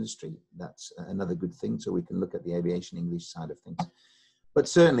aviation industry. That's another good thing. So we can look at the aviation English side of things. But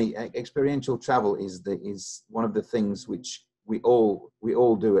certainly, experiential travel is one of the things which we all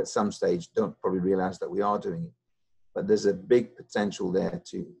do at some stage. Don't probably realize that we are doing it, but there's a big potential there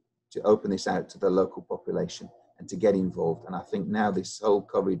to open this out to the local population and to get involved. And I think now this whole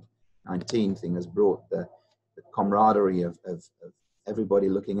COVID-19 thing has brought the camaraderie of everybody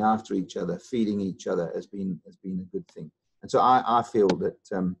looking after each other, feeding each other has been a good thing. And so I feel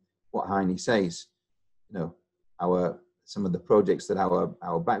that what Heini says, some of the projects that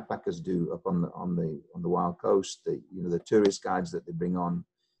our backpackers do up on the wild coast, the tourist guides that they bring on,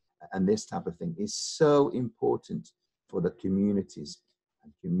 and this type of thing is so important for the communities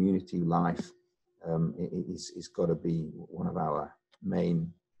and community life. It's got to be one of our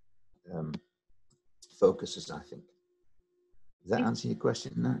main focuses, I think. Does that answer your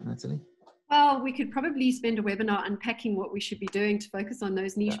question, Natalie? Well, we could probably spend a webinar unpacking what we should be doing to focus on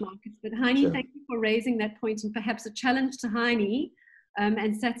those niche markets. But Heini, Sure. Thank you for raising that point, and perhaps a challenge to Heini and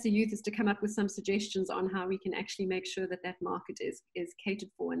SATSA Youth is to come up with some suggestions on how we can actually make sure that market is catered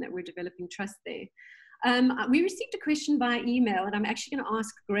for and that we're developing trust there. We received a question by email, and I'm actually going to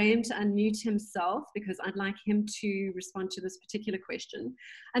ask Graham to unmute himself because I'd like him to respond to this particular question.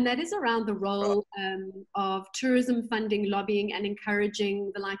 And that is around the role of tourism funding, lobbying, and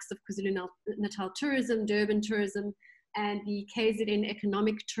encouraging the likes of KwaZulu Natal tourism, Durban tourism, and the KZN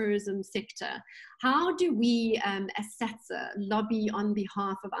economic tourism sector. How do we, as SATSA, lobby on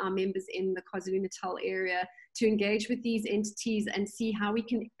behalf of our members in the KwaZulu Natal area to engage with these entities and see how we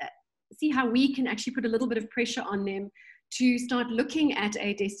can actually put a little bit of pressure on them to start looking at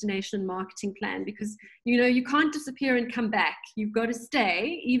a destination marketing plan? Because you can't disappear and come back. You've got to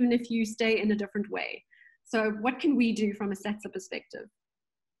stay, even if you stay in a different way. So what can we do from a SATSA perspective?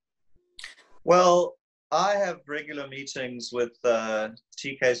 Well, I have regular meetings with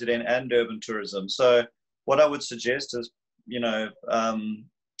TKZN and Durban Tourism. So what I would suggest is,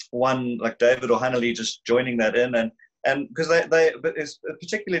 one like David or Hanneli just joining that in, and because but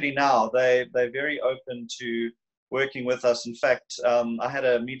particularly now, they're very open to working with us. In fact, I had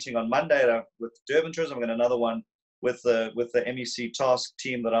a meeting on Monday with Durban Tourism. I'm going to another one with the MEC task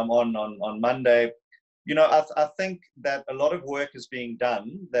team that I'm on Monday. I think that a lot of work is being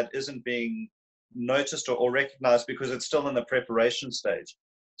done that isn't being noticed or recognized because it's still in the preparation stage.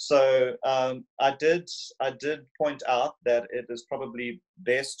 So I did point out that it is probably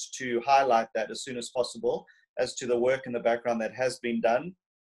best to highlight that as soon as possible as to the work in the background that has been done.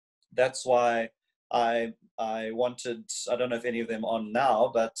 That's why I wanted, I don't know if any of them are on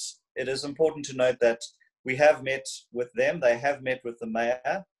now, but it is important to note that we have met with them. They have met with the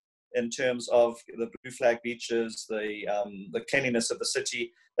mayor in terms of the blue flag beaches, the cleanliness of the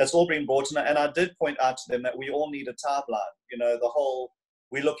city. That's all been brought in. And I did point out to them that we all need a timeline. The whole,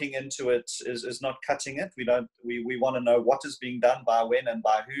 we're looking into it is not cutting it. We want to know what is being done by when and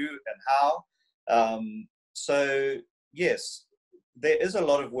by who and how. So yes, there is a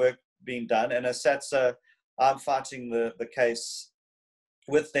lot of work being done. And as SATSA, I'm fighting the case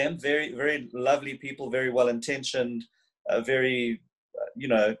with them. Very, very lovely people, very well-intentioned, very,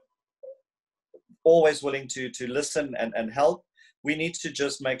 always willing to listen and help. We need to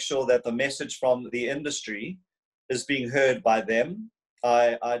just make sure that the message from the industry is being heard by them.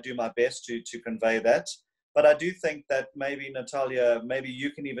 I do my best to convey that. But I do think that maybe, Natalia, maybe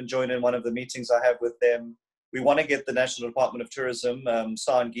you can even join in one of the meetings I have with them. We want to get the National Department of Tourism,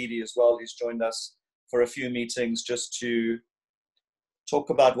 Saan Gidi as well, who's joined us for a few meetings just to talk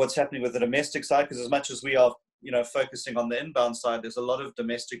about what's happening with the domestic side, because as much as we are focusing on the inbound side, there's a lot of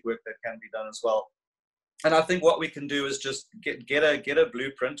domestic work that can be done as well. And I think what we can do is just get a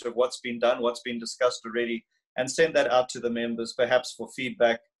blueprint of what's been done, what's been discussed already, and send that out to the members, perhaps for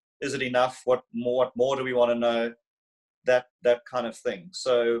feedback. Is it enough? What more do we want to know? That kind of thing.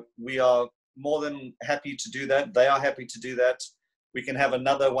 So we are more than happy to do that. They are happy to do that. we can have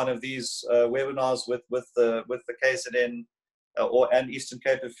another one of these webinars with the KZN and Eastern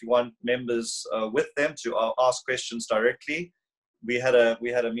Cape if you want members with them to ask questions directly. We had a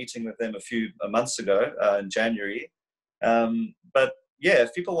meeting with them a few months ago in January. But yeah,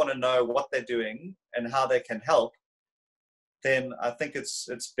 if people want to know what they're doing and how they can help, then I think it's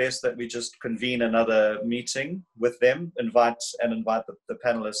best that we just convene another meeting with them, invite the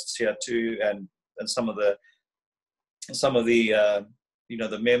panelists here too, and some of the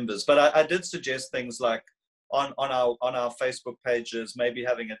the members. But I did suggest things like on our Facebook pages, maybe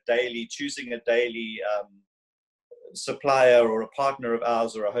choosing a daily supplier or a partner of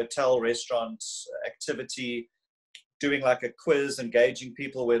ours or a hotel, restaurant activity, doing like a quiz, engaging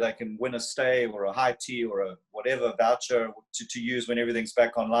people where they can win a stay or a high tea or a whatever voucher to use when everything's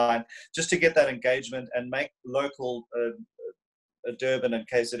back online, just to get that engagement and make local Durban and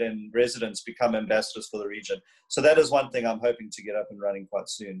KZN residents become ambassadors for the region. So that is one thing I'm hoping to get up and running quite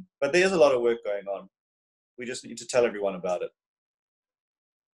soon. But there's a lot of work going on. We just need to tell everyone about it.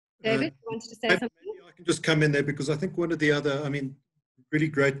 David, you wanted to say something? Maybe I can just come in there, because I think one of the other, really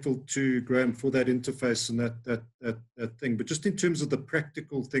grateful to Graham for that interface and that thing. But just in terms of the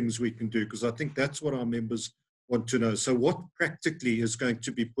practical things we can do, because I think that's what our members want to know. So what practically is going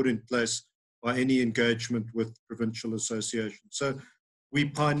to be put in place by any engagement with provincial associations? So we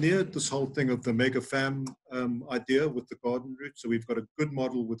pioneered this whole thing of the mega fam idea with the garden route. So we've got a good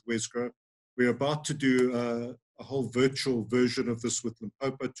model with Wesgrow. We're about to do a whole virtual version of this with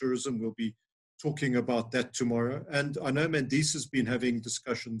Limpopo Tourism. We'll be talking about that tomorrow. And I know Mandisa has been having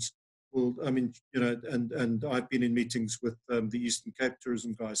discussions. Well, and I've been in meetings with the Eastern Cape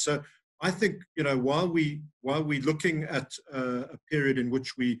tourism guys. So I think, while we're looking at a period in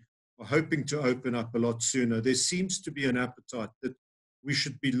which we are hoping to open up a lot sooner, there seems to be an appetite that we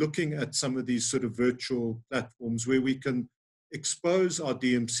should be looking at some of these sort of virtual platforms where we can expose our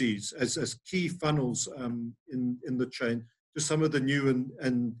DMCs as key funnels in the chain to some of the new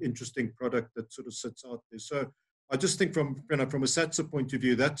and interesting product that sort of sits out there. So I just think from a SATSA point of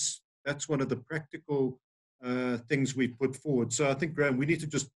view, that's one of the practical things we put forward. So I think, Graham, we need to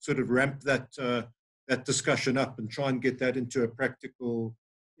just sort of ramp that discussion up and try and get that into a practical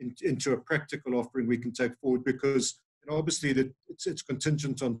offering we can take forward, because obviously that it's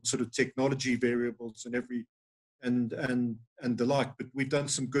contingent on sort of technology variables and the like. But we've done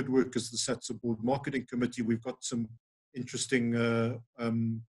some good work as the SATSA Board Marketing Committee. We've got some interesting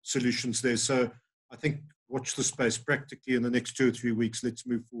solutions there. So I think watch the space practically in the next 2 or 3 weeks. Let's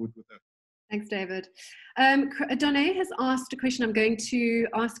move forward with that. Thanks, David. Donna has asked a question. I'm going to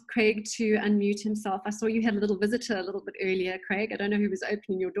ask Craig to unmute himself. I saw you had a little visitor a little bit earlier, Craig. I don't know who was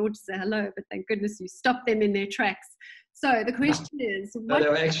opening your door to say hello, but thank goodness you stopped them in their tracks. So the question is... No, they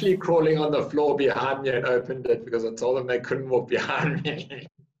were actually crawling on the floor behind me and opened it because I told them they couldn't walk behind me.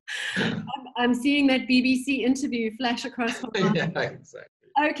 I'm seeing that BBC interview flash across my mind. Yeah, exactly.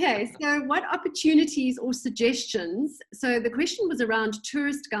 Okay, so what opportunities or suggestions? So the question was around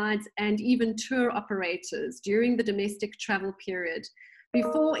tourist guides and even tour operators during the domestic travel period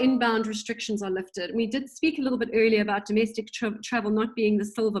before inbound restrictions are lifted. We did speak a little bit earlier about domestic travel not being the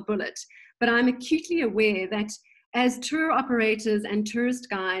silver bullet, but I'm acutely aware that as tour operators and tourist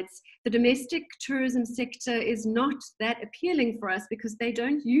guides, the domestic tourism sector is not that appealing for us because they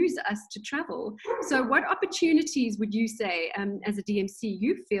don't use us to travel. So what opportunities would you say, as a DMC,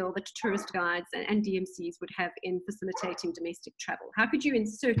 you feel that tourist guides and DMCs would have in facilitating domestic travel? How could you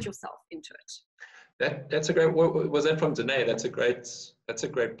insert yourself into it? That's a great, was that from Danae? That's a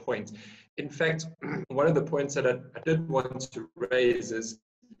great point. In fact, one of the points that I did want to raise is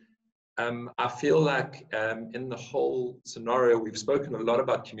I feel like in the whole scenario, we've spoken a lot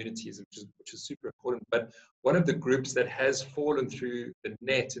about communities, which is super important, but one of the groups that has fallen through the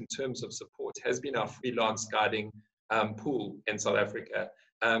net in terms of support has been our freelance guiding pool in South Africa.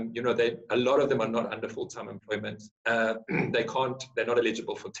 A lot of them are not under full-time employment. They're not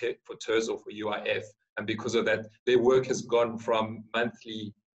eligible for TERS or for UIF, and because of that, their work has gone from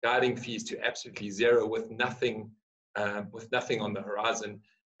monthly guiding fees to absolutely zero with nothing on the horizon.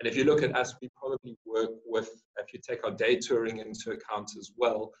 And if you look at us, we probably work with, if you take our day touring into account as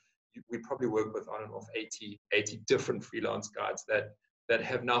well, we probably work with on and off 80 different freelance guides that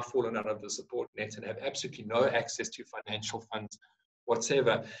have now fallen out of the support net and have absolutely no access to financial funds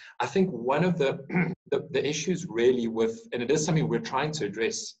whatsoever. I think one of the issues really with, and it is something we're trying to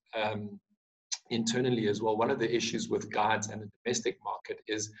address internally as well, one of the issues with guides and the domestic market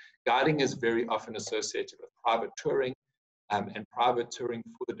is guiding is very often associated with private touring. And private touring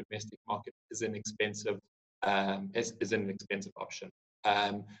for the domestic market is an expensive option.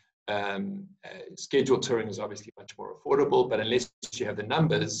 Scheduled touring is obviously much more affordable, but unless you have the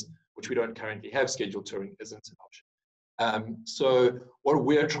numbers, which we don't currently have, scheduled touring isn't an option. So what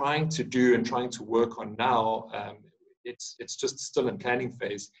we're trying to do and trying to work on now, it's just still in planning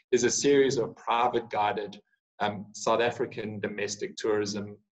phase, is a series of private guided South African domestic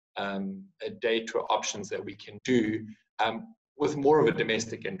tourism day tour options that we can do with more of a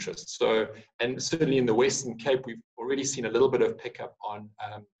domestic interest. So, and certainly in the Western Cape, we've already seen a little bit of pickup on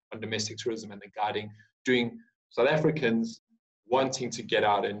domestic tourism and the guiding, doing South Africans wanting to get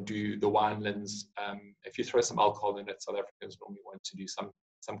out and do the winelands. If you throw some alcohol in it, South Africans normally want to do some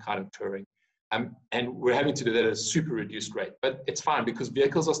kind of touring. And we're having to do that at a super reduced rate, but it's fine because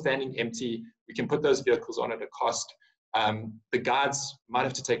vehicles are standing empty. We can put those vehicles on at a cost. The guides might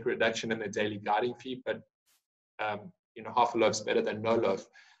have to take a reduction in their daily guiding fee, but you know, half a loaf's better than no loaf.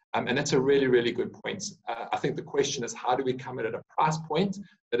 And that's a really, really good point. I think the question is, how do we come in at a price point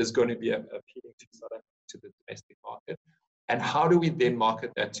that is going to be appealing to South Africa, to the domestic market? And how do we then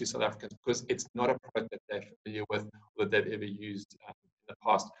market that to South Africans? Because it's not a product that they're familiar with or that they've ever used in the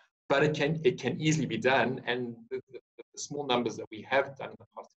past. But it can easily be done. And the small numbers that we have done in the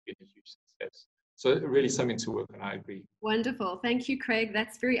past have been a huge success. So really something to work on, I agree. Wonderful. Thank you, Craig.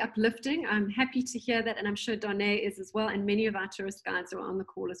 That's very uplifting. I'm happy to hear that, and I'm sure Donnay is as well, and many of our tourist guides are on the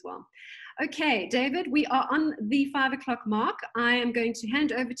call as well. Okay, David, we are on the 5 o'clock mark. I am going to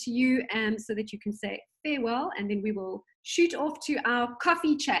hand over to you so that you can say farewell, and then we will shoot off to our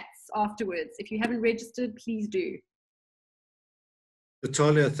coffee chats afterwards. If you haven't registered, please do.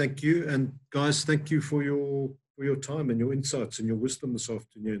 Natalia, thank you. And guys, thank you for your time and your insights and your wisdom this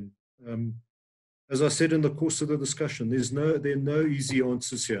afternoon. As I said in the course of the discussion, there are no easy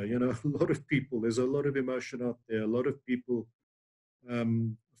answers here. You know, a lot of people, there's a lot of emotion out there. A lot of people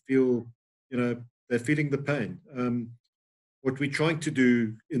feel, you know, they're feeling the pain. What we're trying to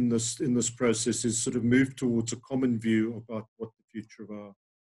do in this process is sort of move towards a common view about what the future of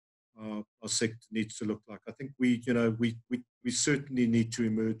our sector needs to look like. I think we certainly need to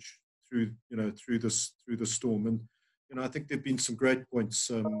emerge through the storm. And I think there've been some great points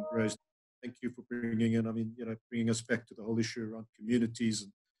raised. Thank you for bringing in, bringing us back to the whole issue around communities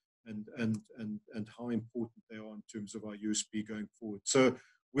and how important they are in terms of our USP going forward. So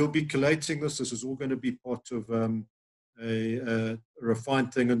we'll be collating this. This is all going to be part of a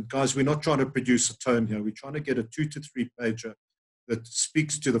refined thing. And guys, we're not trying to produce a tone here. We're trying to get a 2 to 3 pager that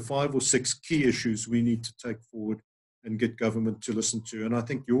speaks to the 5 or 6 key issues we need to take forward and get government to listen to. And I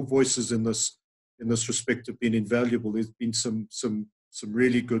think your voices in this respect have been invaluable. There's been some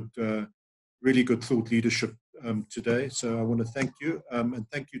really good thought leadership today. So I want to thank you, and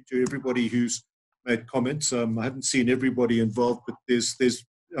thank you to everybody who's made comments. I haven't seen everybody involved, but there's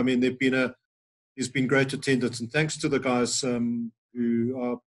been great attendance, and thanks to the guys who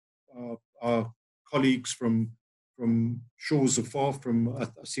are colleagues from shores afar. I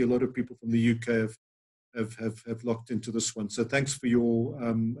see a lot of people from the UK have locked into this one. So thanks for your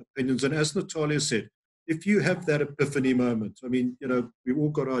opinions. And as Natalia said, if you have that epiphany moment, we've all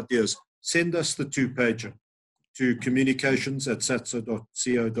got ideas. Send us the 2-pager to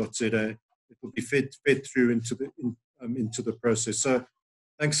communications@satsa.co.za. It will be fed through into the process. So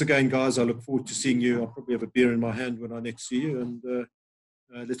thanks again, guys. I look forward to seeing you. I'll probably have a beer in my hand when I next see you, and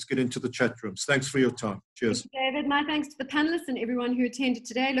let's get into the chat rooms. Thanks for your time. Cheers. Thank you, David. My thanks to the panelists and everyone who attended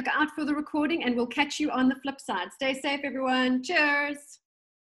today. Look out for the recording, and we'll catch you on the flip side. Stay safe, everyone. Cheers.